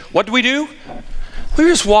image. What do? We were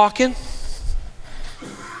just walking.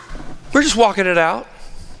 We're just walking it out.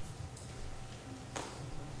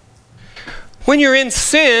 When you're in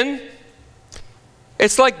sin,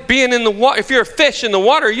 it's like being in the water. If you're a fish in the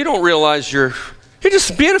water, you don't realize you're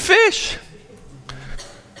just being a fish.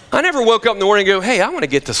 I never woke up in the morning and go, hey, I want to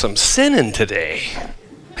get to some sinning today.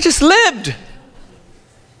 I just lived.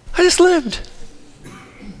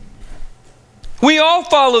 We all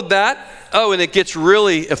followed that. Oh, and it gets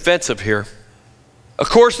really offensive here. A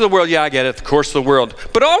course of the world. Yeah, I get it. The course of the world.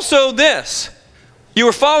 But also this. You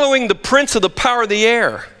were following the prince of the power of the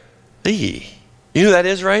air. You know who that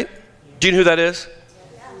is, right? Do you know who that is?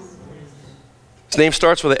 His name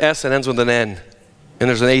starts with an S and ends with an N. And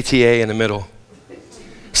there's an ATA in the middle.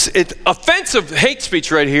 It's offensive hate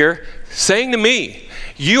speech right here. Saying to me,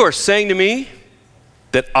 you are saying to me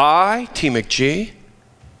that I, T. McG,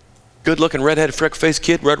 good-looking redheaded freckle-faced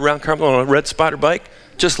kid, rode around Carmel on a red spider bike,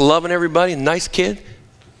 just loving everybody, nice kid,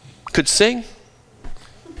 could sing,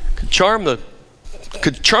 could charm a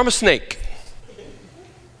snake.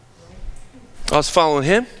 I was following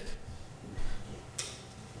him.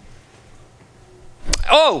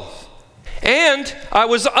 Oh, and I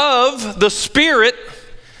was of the Spirit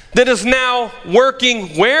that is now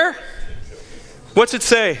working where? What's it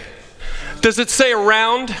say? Does it say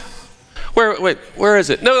around? Where is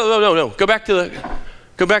it? No. Go back to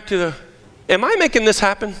the, am I making this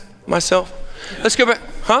happen myself? Let's go back,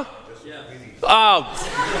 huh? Oh.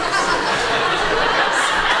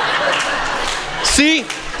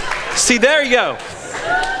 See, there you go.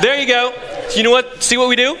 There you go. You know what? See what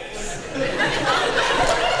we do?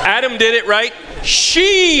 Adam did it, right?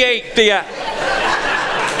 She ate the apple.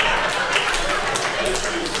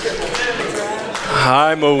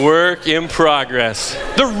 I'm a work in progress.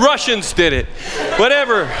 The Russians did it.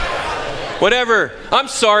 Whatever. I'm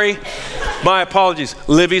sorry. My apologies.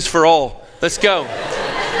 Livy's for all. Let's go.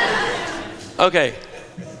 Okay.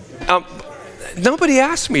 Nobody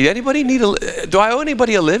asked me. Anybody need do I owe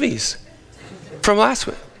anybody a Livy's from last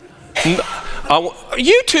week?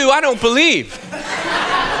 You two, I don't believe.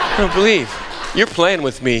 You're playing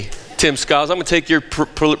with me, Tim Skiles. I'm going to take your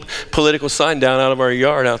political sign down out of our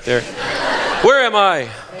yard out there. Where am I?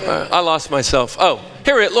 I lost myself. Oh,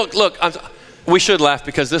 here it is. Look. We should laugh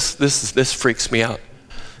because this freaks me out.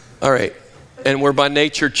 All right. And we're by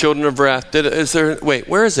nature children of wrath.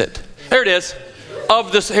 Where is it? There it is.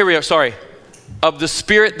 Of this, here we are, sorry. of the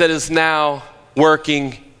Spirit that is now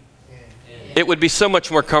working, it would be so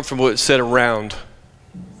much more comfortable if it said around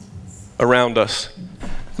us.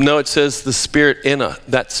 No, it says the Spirit in us.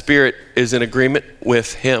 That Spirit is in agreement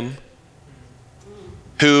with Him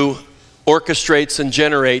who orchestrates and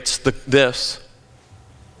generates this.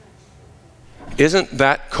 Isn't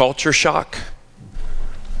that culture shock?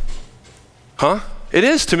 Huh? It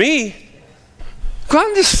is to me. Go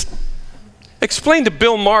on, just explain to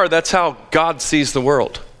Bill Maher that's how God sees the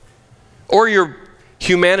world. Or your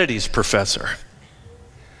humanities professor.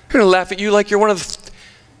 They're going to laugh at you like you're one of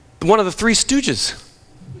the Three Stooges.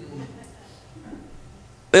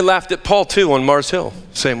 They laughed at Paul too on Mars Hill,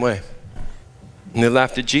 same way. And they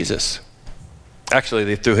laughed at Jesus. Actually,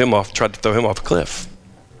 they tried to throw him off a cliff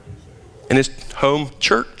in his home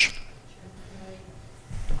church.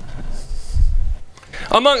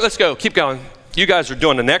 Let's go, keep going. You guys are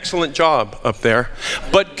doing an excellent job up there.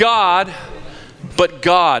 But God,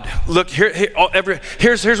 look, here's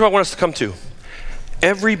what I want us to come to.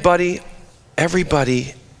 Everybody,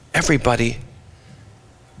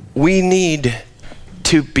 we need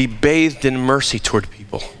to be bathed in mercy toward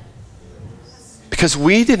people. Because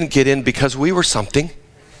we didn't get in because we were something.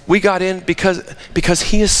 We got in because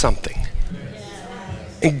He is something.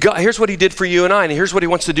 And God, here's what He did for you and I, and here's what He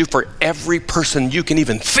wants to do for every person you can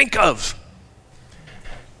even think of.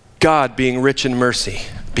 God being rich in mercy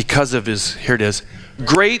because of His, here it is,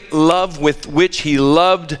 great love with which He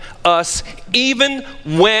loved us even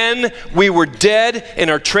when we were dead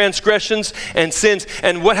in our transgressions and sins.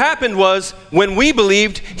 And what happened was when we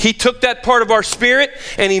believed, He took that part of our spirit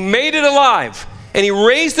and He made it alive and He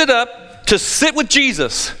raised it up to sit with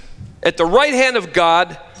Jesus at the right hand of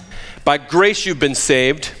God. By grace you've been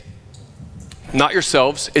saved, not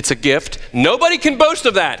yourselves. It's a gift. Nobody can boast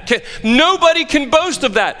of that. Nobody can boast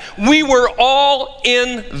of that. We were all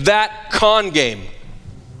in that con game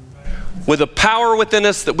with a power within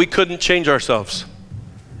us that we couldn't change ourselves.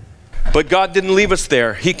 But God didn't leave us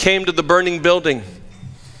there. He came to the burning building.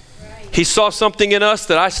 He saw something in us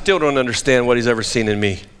that I still don't understand what He's ever seen in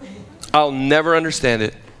me. I'll never understand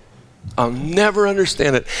it. I'll never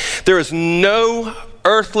understand it. There is no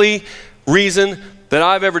earthly reason that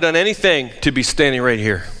I've ever done anything to be standing right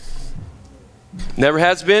here. Never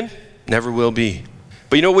has been, never will be.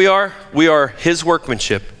 But you know what we are? We are His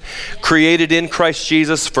workmanship, created in Christ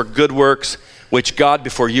Jesus for good works, which God,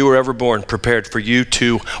 before you were ever born, prepared for you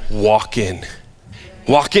to walk in.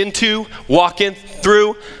 Walk into, walk in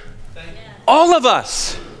through. All of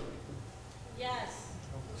us. Yes.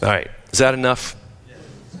 All right, is that enough?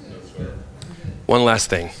 One last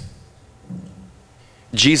thing.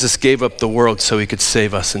 Jesus gave up the world so He could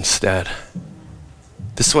save us instead.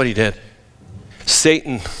 This is what He did.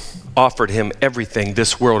 Satan offered Him everything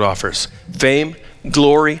this world offers. Fame,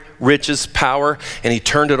 glory, riches, power, and he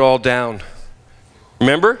turned it all down.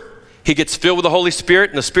 Remember? He gets filled with the Holy Spirit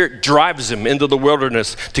and the Spirit drives him into the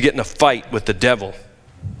wilderness to get in a fight with the devil.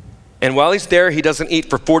 And while he's there, he doesn't eat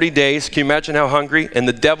for 40 days. Can you imagine how hungry? And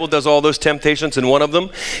the devil does all those temptations, and one of them,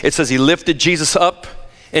 it says he lifted Jesus up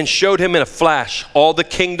and showed him in a flash all the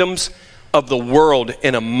kingdoms of the world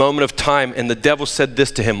in a moment of time. And the devil said this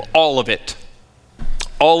to him, all of it,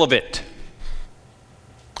 all of it,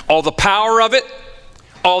 all the power of it,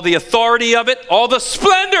 all the authority of it, all the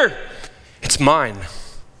splendor, it's mine.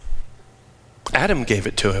 Adam gave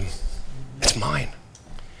it to him. It's mine.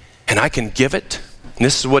 And I can give it, and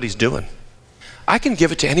this is what he's doing. I can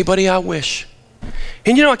give it to anybody I wish.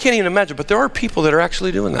 And you know, I can't even imagine, but there are people that are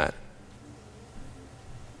actually doing that.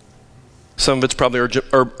 Some of it's probably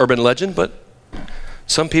urban legend, but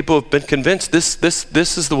some people have been convinced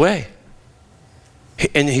this is the way.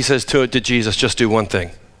 And he says to Jesus, just do one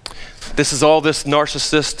thing. This is all this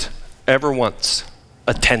narcissist ever wants.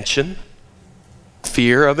 Attention,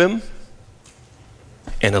 fear of him,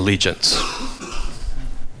 and allegiance.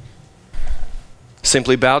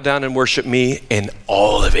 Simply bow down and worship me, and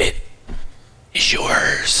all of it is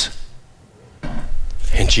yours.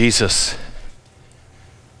 And Jesus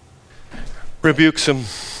rebukes him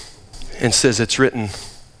and says, it's written,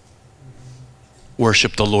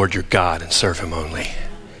 worship the Lord your God and serve him only.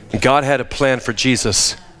 And God had a plan for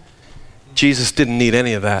Jesus. Jesus didn't need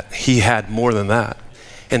any of that. He had more than that.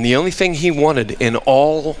 And the only thing he wanted in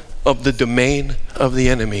all of the domain of the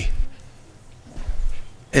enemy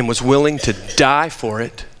and was willing to die for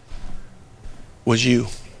it was you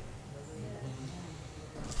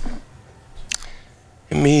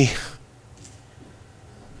and me.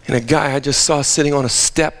 And a guy I just saw sitting on a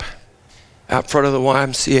step out front of the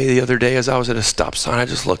YMCA the other day as I was at a stop sign. I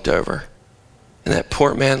just looked over. And that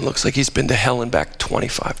poor man looks like he's been to hell and back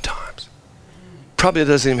 25 times. probably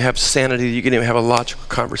doesn't even have sanity. You can even have a logical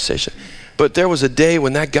conversation. But there was a day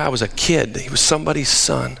when that guy was a kid. He was somebody's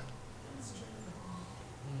son.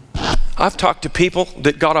 I've talked to people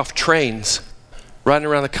that got off trains riding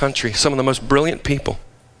around the country. Some of the most brilliant people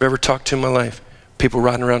I've ever talked to in my life. People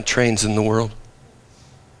riding around trains in the world.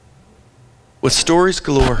 With stories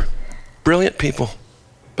galore. Brilliant people,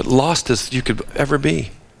 but lost as you could ever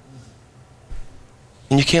be.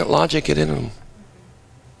 And you can't logic it into them.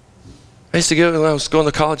 I used to go, when I was going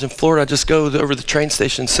to college in Florida, I'd just go over the train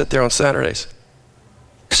station and sit there on Saturdays.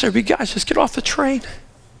 Because there'd be guys, just get off the train.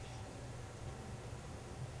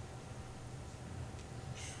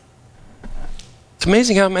 It's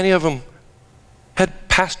amazing how many of them had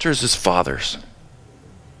pastors as fathers.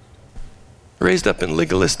 Raised up in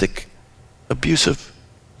legalistic, abusive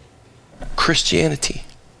Christianity.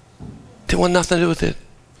 Didn't want nothing to do with it.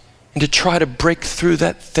 And to try to break through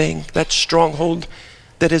that thing, that stronghold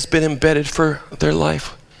that has been embedded for their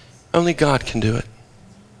life. Only God can do it.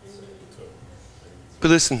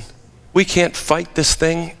 But listen, we can't fight this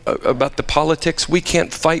thing about the politics. We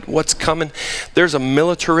can't fight what's coming. There's a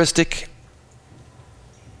militaristic,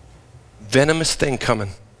 venomous thing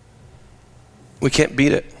coming. We can't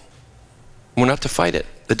beat it. We're not to fight it.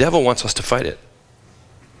 The devil wants us to fight it.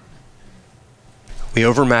 We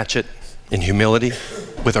overmatch it in humility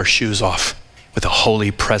with our shoes off, with a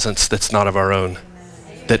holy presence that's not of our own,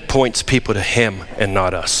 that points people to him and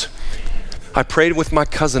not us. I prayed with my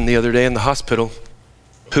cousin the other day in the hospital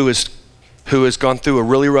who has gone through a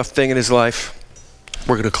really rough thing in his life.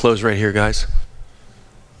 We're going to close right here, guys.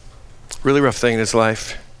 Really rough thing in his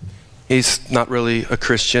life. He's not really a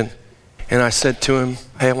Christian. And I said to him,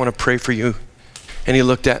 hey, I want to pray for you. And he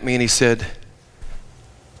looked at me and he said,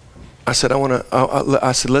 I said,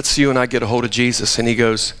 let's you and I get a hold of Jesus. And he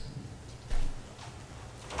goes,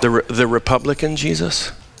 the Republican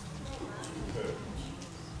Jesus?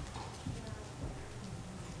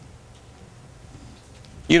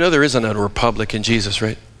 You know there isn't a Republican Jesus,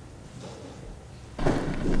 right?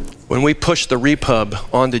 When we push the Repub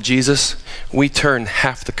onto Jesus, we turn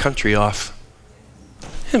half the country off.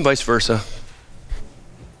 And vice versa.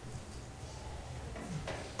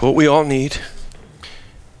 What we all need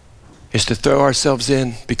is to throw ourselves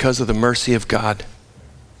in, because of the mercy of God,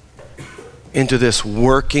 into this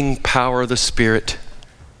working power of the Spirit.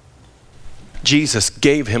 Jesus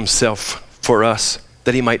gave himself for us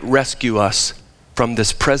that he might rescue us from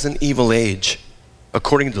this present evil age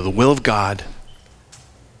according to the will of God.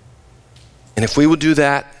 And if we will do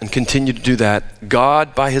that and continue to do that,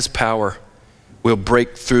 God by his power will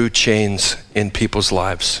break through chains in people's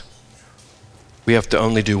lives. We have to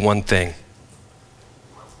only do one thing.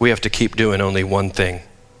 We have to keep doing only one thing.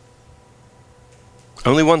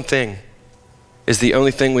 Only one thing is the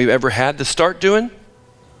only thing we've ever had to start doing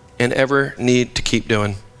and ever need to keep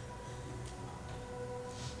doing.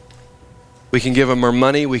 We can give him our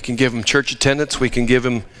money, we can give him church attendance, we can give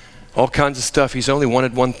him all kinds of stuff. He's only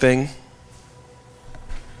wanted one thing.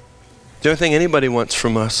 The only thing anybody wants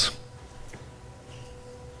from us,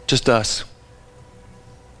 just us.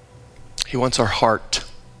 He wants our heart.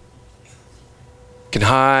 Can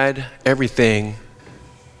hide everything.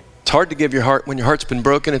 It's hard to give your heart when your heart's been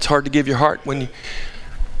broken. It's hard to give your heart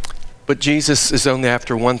but Jesus is only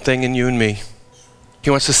after one thing in you and me. He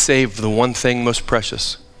wants to save the one thing most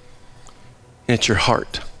precious. And it's your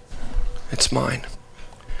heart. It's mine.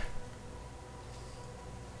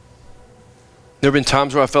 There have been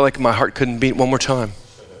times where I felt like my heart couldn't beat one more time.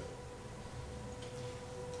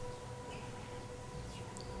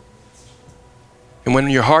 And when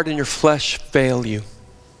your heart and your flesh fail you,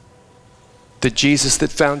 the Jesus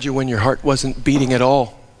that found you when your heart wasn't beating at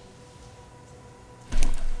all,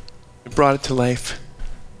 it brought it to life,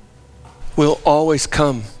 will always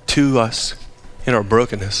come to us in our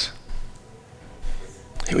brokenness.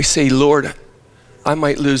 And we say, Lord, I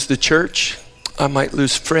might lose the church, I might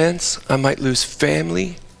lose friends, I might lose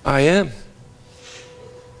family. I am.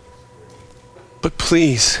 But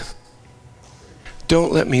please,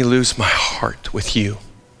 don't let me lose my heart with you.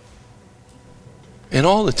 And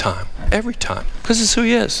all the time, every time, because it's who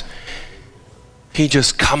he is. He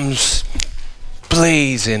just comes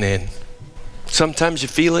blazing in. Sometimes you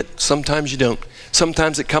feel it, sometimes you don't.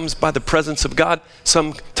 Sometimes it comes by the presence of God.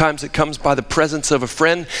 Sometimes it comes by the presence of a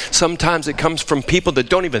friend. Sometimes it comes from people that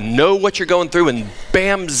don't even know what you're going through, and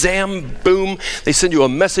bam, zam, boom, they send you a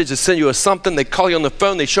message, they send you a something, they call you on the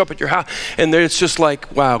phone, they show up at your house, and it's just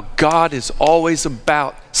like, wow, God is always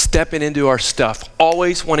about stepping into our stuff,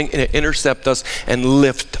 always wanting to intercept us and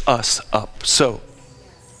lift us up. So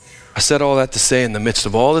I said all that to say, in the midst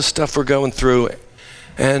of all this stuff we're going through,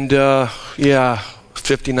 and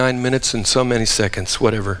 59 minutes and so many seconds,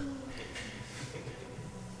 whatever.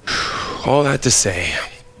 All that to say,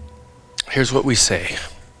 here's what we say.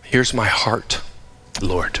 Here's my heart,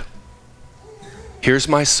 Lord. Here's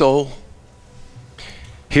my soul.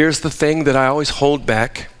 Here's the thing that I always hold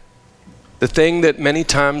back. The thing that many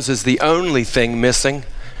times is the only thing missing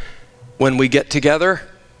when we get together.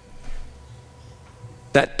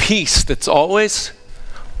 That peace that's always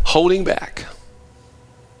holding back.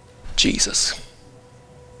 Jesus.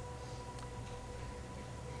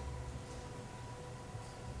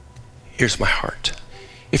 Here's my heart.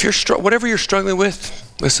 If you're whatever you're struggling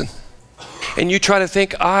with, listen. And you try to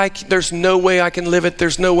think, there's no way I can live it.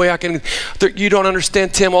 There's no way I can. You don't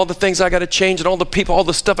understand, Tim, all the things I got to change and all the people, all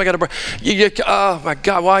the stuff I got to. Oh my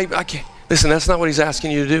God, why I can't. Listen, that's not what he's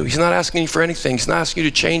asking you to do. He's not asking you for anything. He's not asking you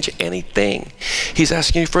to change anything. He's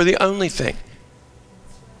asking you for the only thing.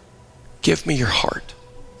 Give me your heart.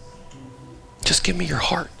 Just give me your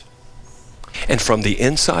heart. And from the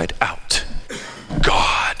inside out,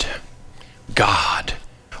 God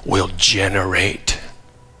will generate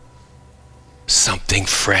something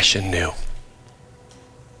fresh and new.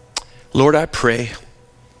 Lord, I pray,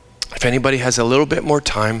 if anybody has a little bit more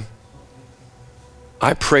time,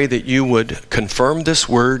 I pray that you would confirm this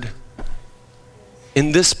word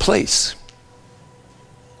in this place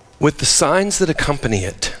with the signs that accompany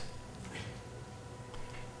it.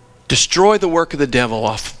 Destroy the work of the devil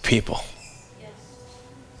off of people.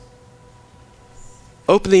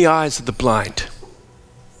 Open the eyes of the blind.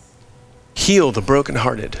 Heal the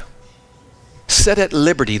brokenhearted. Set at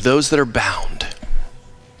liberty those that are bound.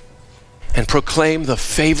 And proclaim the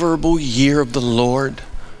favorable year of the Lord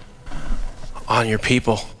on your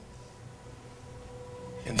people.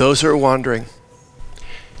 And those who are wandering,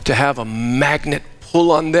 to have a magnet pull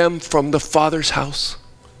on them from the Father's house,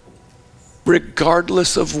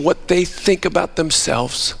 regardless of what they think about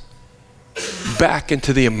themselves, back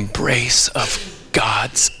into the embrace of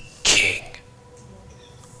God's King.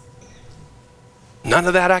 None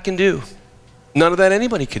of that I can do. None of that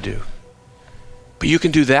anybody could do. But you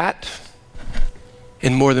can do that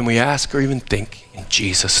and more than we ask or even think. In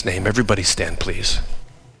Jesus' name, everybody stand, please.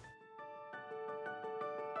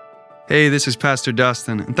 Hey, this is Pastor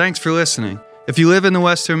Dustin, and thanks for listening. If you live in the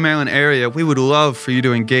Western Maryland area, we would love for you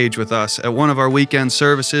to engage with us at one of our weekend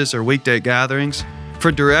services or weekday gatherings.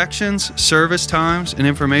 For directions, service times, and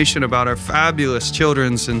information about our fabulous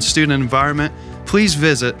children's and student environment, please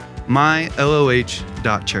visit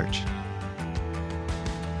myloh.church.